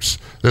patrol groups.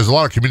 There's a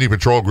lot of community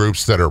patrol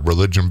groups that are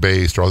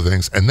religion-based or other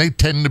things, and they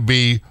tend to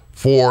be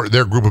for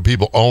their group of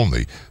people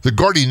only. The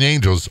Guardian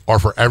Angels are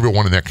for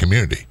everyone in that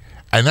community,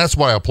 and that's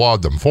what I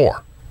applaud them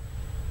for.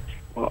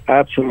 Well,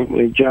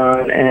 absolutely,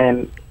 John,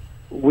 and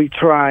we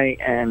try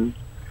and,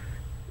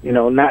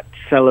 not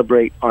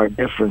celebrate our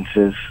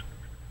differences,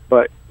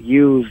 but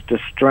use the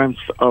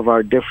strengths of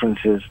our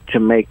differences to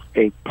make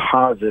a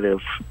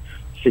positive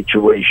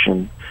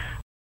situation.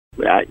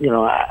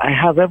 I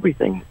have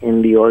everything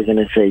in the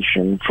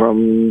organization,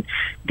 from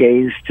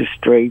gays to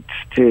straights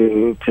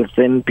to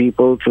thin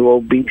people to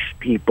obese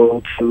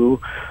people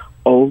to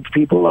old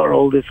people. Our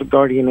oldest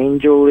Guardian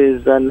Angel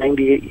is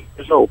 98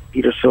 years old,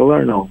 Peter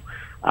Salerno,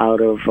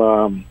 out of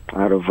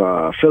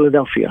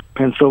Philadelphia,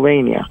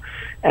 Pennsylvania.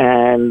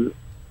 And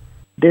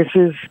this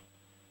is,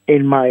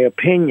 in my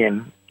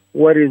opinion,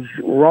 what is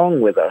wrong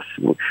with us.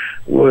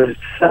 We're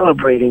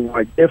celebrating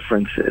our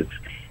differences.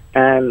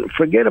 And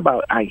forget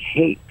about I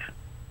hate.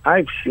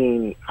 I've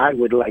seen I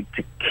would like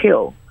to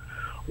kill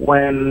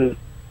when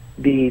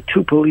the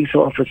 2 police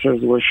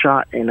officers were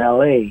shot in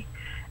L.A.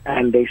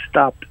 and they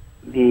stopped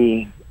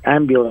the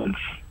ambulance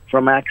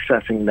from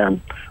accessing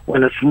them,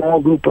 when a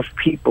small group of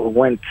people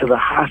went to the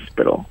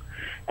hospital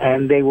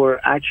and they were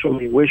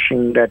actually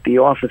wishing that the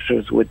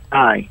officers would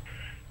die.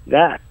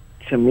 That,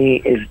 to me,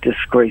 is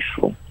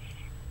disgraceful.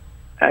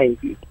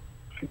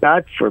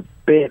 God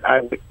forbid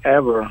I would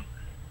ever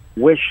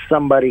wish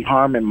somebody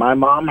harm, and my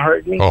mom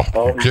hurt me. Oh,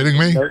 are you kidding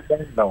me?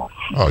 No.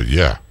 Oh,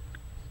 yeah.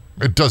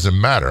 It doesn't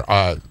matter.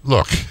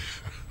 Look,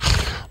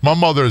 my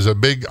mother is a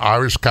big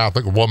Irish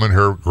Catholic woman.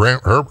 Her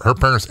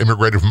parents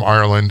immigrated from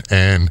Ireland,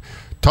 and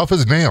tough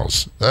as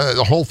nails.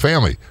 The whole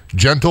family.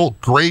 Gentle,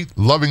 great,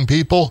 loving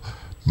people.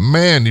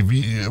 Man,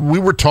 we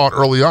were taught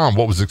early on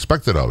what was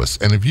expected of us.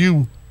 And if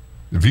you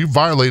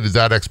violated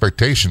that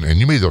expectation and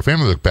you made the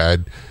family look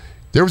bad,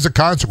 there was a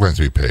consequence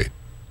to be paid.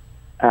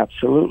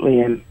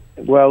 Absolutely. And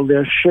well,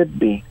 there should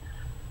be,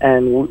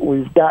 and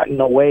we've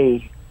gotten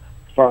away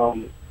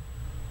from,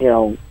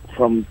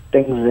 from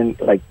things in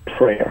like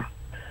prayer,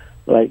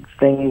 like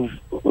things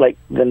like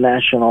the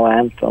national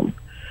anthem.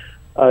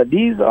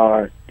 These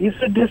are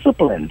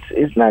disciplines.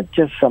 It's not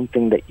just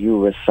something that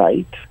you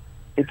recite.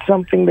 It's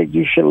something that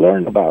you should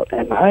learn about.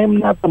 And I am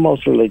not the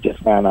most religious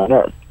man on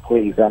earth.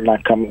 Please, I'm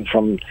not coming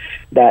from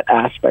that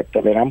aspect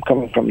of it. I'm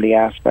coming from the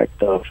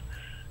aspect of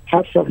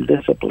have some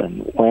discipline.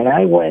 When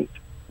I went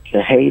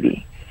to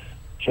Haiti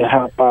to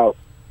help out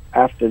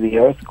after the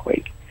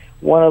earthquake,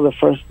 one of the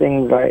first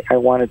things I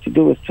wanted to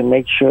do is to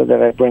make sure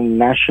that I bring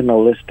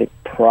nationalistic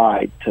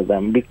pride to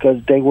them,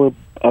 because they were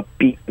a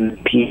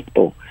beaten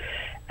people.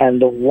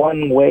 And the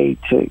one way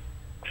to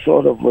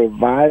sort of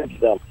revive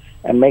them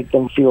and make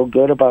them feel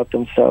good about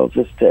themselves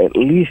is to at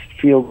least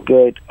feel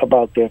good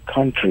about their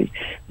country.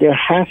 There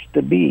has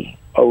to be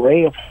a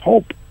ray of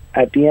hope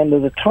at the end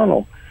of the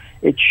tunnel.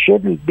 It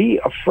shouldn't be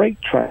a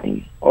freight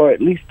train, or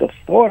at least the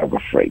thought of a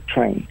freight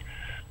train.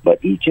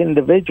 But each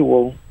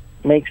individual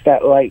makes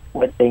that light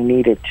what they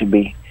need it to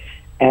be.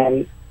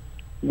 And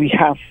we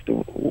have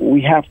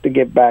to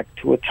get back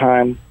to a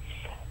time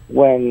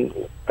when,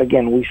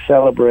 again, we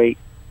celebrate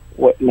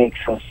what makes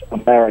us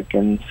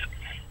Americans.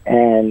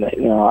 And,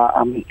 you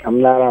know,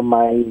 I'm not on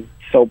my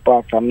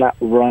soapbox. I'm not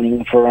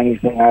running for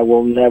anything. I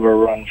will never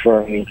run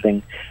for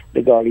anything.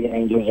 The Guardian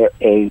Angels are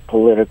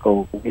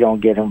apolitical. We don't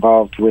get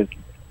involved with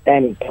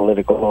any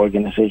political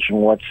organization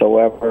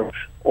whatsoever,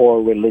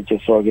 or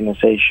religious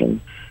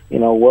organization. You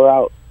know, we're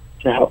out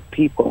to help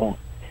people,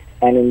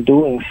 and in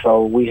doing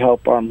so, we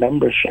help our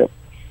membership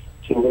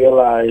to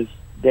realize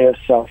their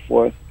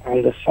self-worth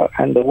and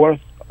the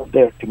worth of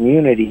their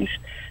communities.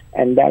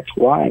 And that's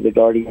why the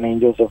Guardian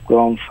Angels have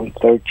grown from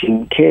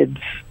 13 kids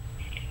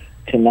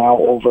to now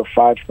over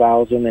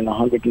 5,000 in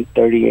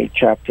 138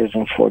 chapters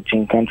in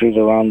 14 countries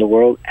around the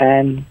world,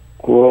 and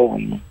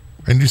growing.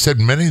 And you said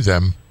many of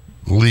them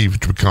leave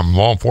to become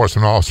law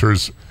enforcement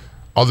officers,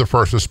 other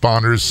first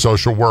responders,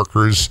 social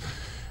workers,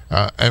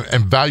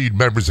 and valued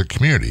members of the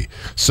community.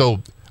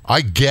 So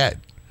I get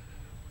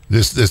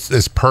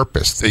this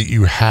purpose that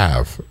you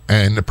have,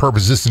 and the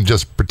purpose isn't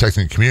just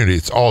protecting the community;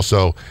 it's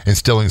also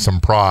instilling some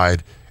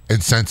pride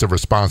and sense of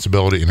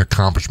responsibility and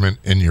accomplishment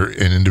in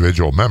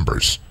individual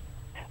members.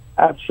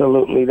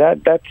 Absolutely,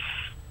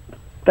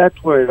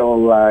 that's where it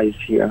all lies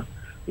here.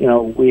 You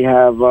know, we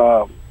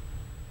have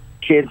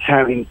kids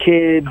having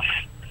kids,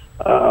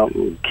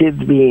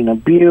 kids being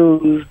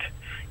abused.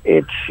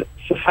 It's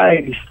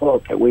society's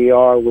fault that we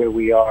are where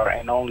we are,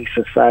 and only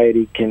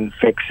society can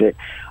fix it.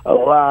 A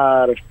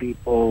lot of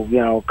people, you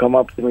know, come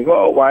up to me,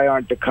 oh, why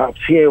aren't the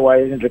cops here? Why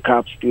didn't the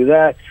cops do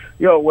that?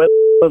 Yo, where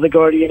are the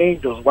Guardian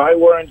Angels? Why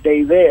weren't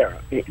they there?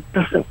 It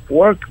doesn't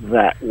work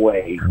that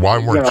way. Why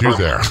weren't you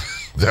there?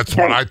 That's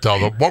what I tell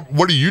them.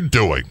 What are you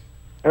doing?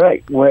 All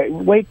right,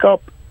 wake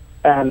up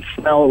and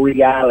smell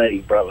reality,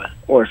 brother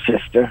or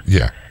sister.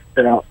 Yeah.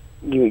 You know,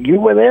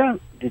 you were there.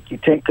 Did you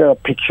take a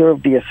picture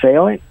of the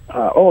assailant?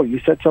 You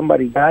said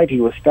somebody died.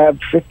 He was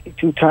stabbed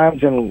 52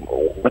 times, and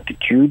what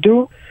did you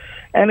do?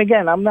 And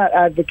again, I'm not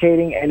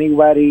advocating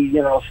anybody,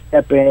 you know,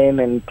 step in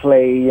and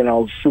play, you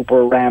know,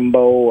 Super Rambo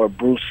or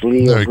Bruce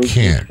Lee. No, or you Bruce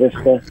can't. Lee's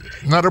sister.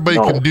 Not everybody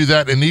can do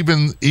that, and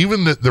even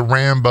the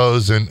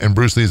Rambos and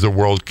Bruce Lee's of the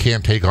world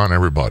can't take on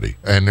everybody.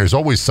 And there's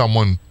always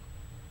someone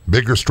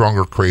bigger,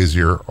 stronger,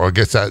 crazier, or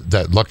gets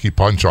that lucky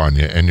punch on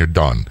you, and you're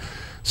done.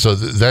 So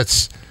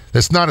that's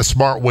not a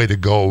smart way to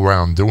go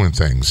around doing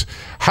things.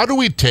 How do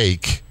we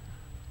take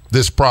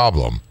this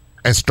problem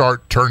and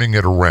start turning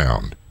it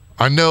around?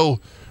 I know,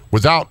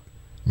 without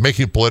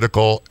making it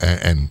political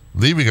and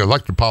leaving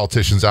elected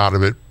politicians out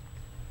of it,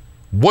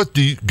 what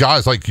do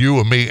guys like you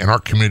and me and our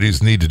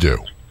communities need to do?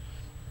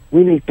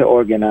 We need to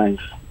organize.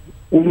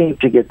 We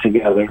need to get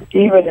together,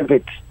 even if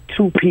it's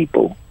 2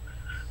 people,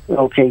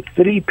 okay,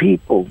 3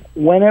 people,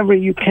 whenever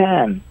you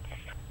can.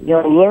 You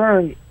know,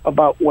 learn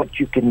about what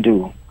you can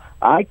do.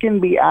 I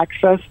can be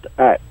accessed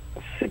at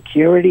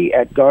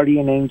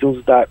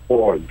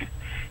security@guardianangels.org.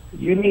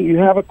 You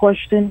have a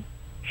question?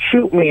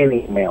 Shoot me an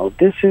email.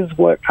 This is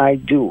what I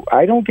do.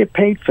 I don't get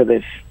paid for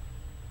this,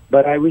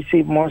 but I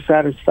receive more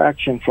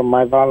satisfaction from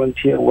my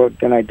volunteer work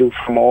than I do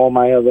from all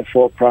my other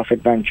for-profit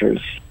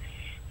ventures.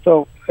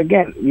 So,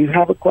 again, you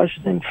have a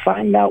question,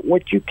 find out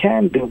what you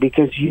can do,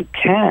 because you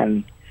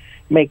can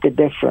make a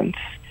difference.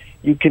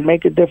 You can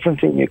make a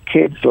difference in your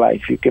kid's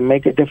life. You can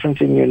make a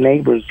difference in your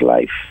neighbor's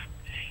life.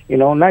 You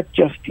know, not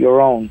just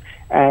your own.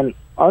 And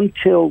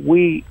until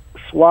we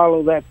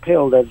swallow that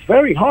pill, that's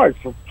very hard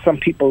for some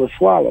people to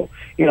swallow.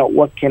 You know,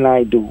 what can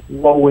I do?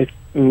 Woe with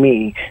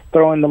me,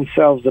 throwing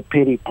themselves a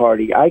pity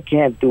party. I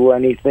can't do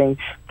anything.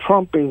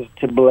 Trump is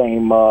to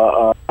blame.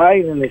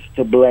 Biden is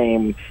to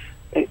blame.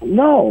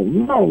 No.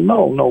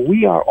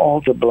 We are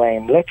all to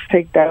blame. Let's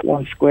take that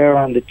one square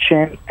on the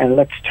chin, and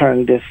let's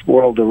turn this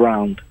world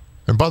around.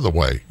 And by the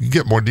way, you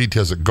get more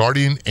details at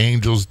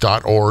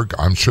guardianangels.org.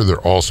 I'm sure they're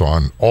also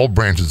on all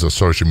branches of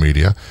social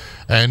media.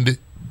 And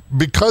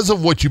because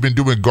of what you've been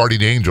doing with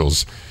Guardian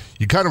Angels,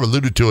 you kind of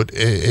alluded to it.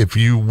 If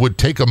you would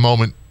take a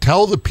moment,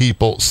 tell the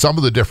people some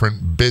of the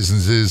different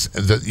businesses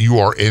that you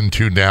are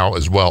into now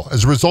as well,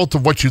 as a result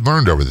of what you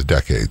learned over the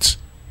decades.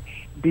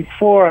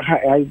 Before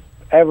I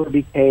ever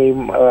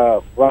became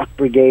a Rock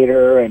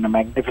Brigader and a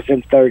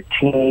Magnificent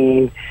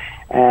 13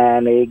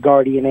 and a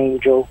Guardian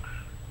Angel,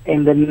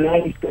 in the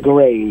 9th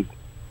grade,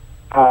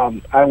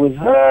 I was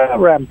a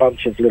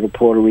rambunctious little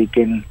Puerto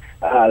Rican,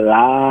 a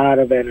lot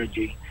of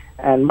energy.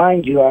 And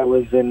mind you, I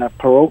was in a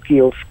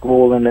parochial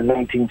school in the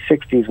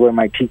 1960s where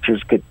my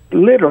teachers could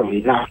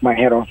literally knock my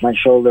head off my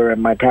shoulder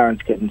and my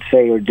parents couldn't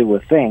say or do a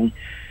thing.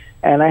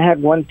 And I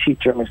had one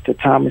teacher, Mr.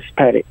 Thomas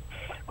Pettit,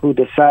 who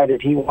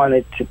decided he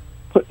wanted to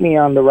put me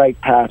on the right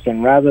path,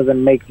 and rather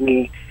than make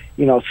me,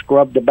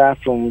 scrub the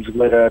bathrooms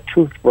with a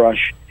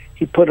toothbrush,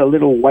 he put a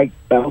little white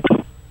belt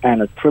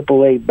and a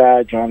AAA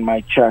badge on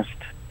my chest.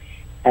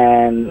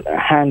 And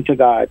hand to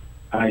God,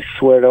 I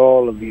swear to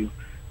all of you,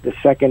 the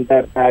second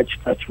that badge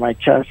touched my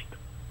chest,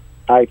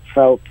 I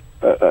felt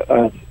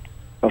a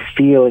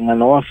feeling,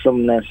 an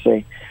awesomeness,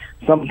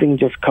 something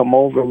just come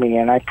over me.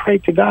 And I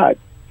prayed to God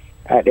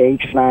at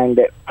age 9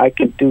 that I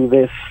could do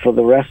this for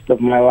the rest of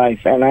my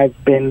life. And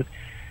I've been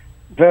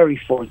very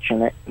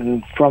fortunate.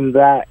 And from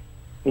that,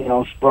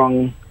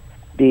 sprung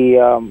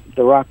the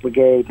Rock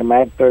Brigade, the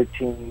Mag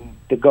 13,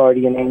 the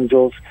Guardian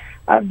Angels.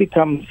 I've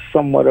become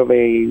somewhat of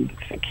a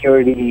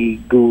security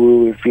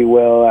guru, if you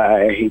will.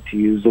 I hate to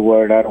use the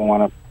word. I don't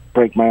want to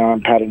break my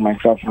arm patting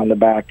myself on the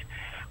back.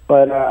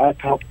 But I've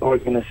helped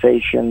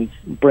organizations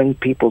bring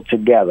people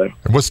together.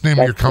 And what's the name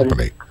of your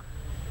company?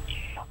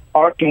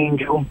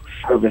 Archangel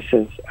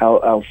Services,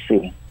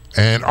 LLC.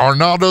 And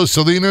Arnaldo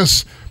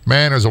Salinas,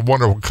 man, it was a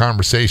wonderful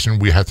conversation.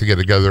 We have to get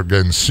together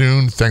again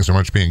soon. Thanks so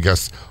much for being a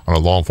guest on a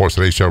Law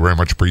Enforcement Today show. Very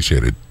much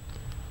appreciated.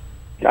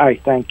 I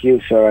thank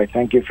you, sir. I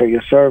thank you for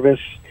your service,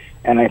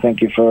 and I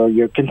thank you for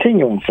your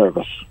continuing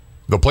service.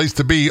 The place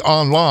to be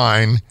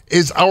online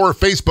is our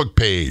Facebook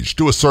page.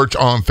 Do a search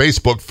on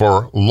Facebook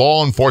for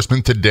Law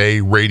Enforcement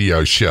Today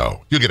radio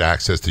show. You'll get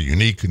access to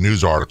unique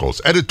news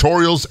articles,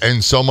 editorials,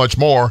 and so much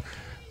more.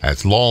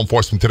 That's Law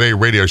Enforcement Today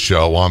radio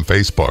show on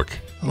Facebook.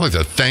 I'd like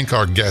to thank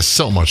our guests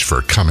so much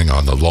for coming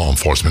on the Law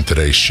Enforcement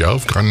Today show.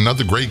 We've got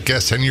another great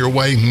guest heading your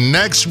way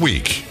next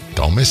week.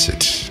 Don't miss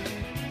it.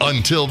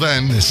 Until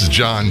then, this is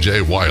John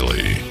J.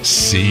 Wiley.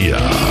 See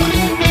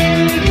ya.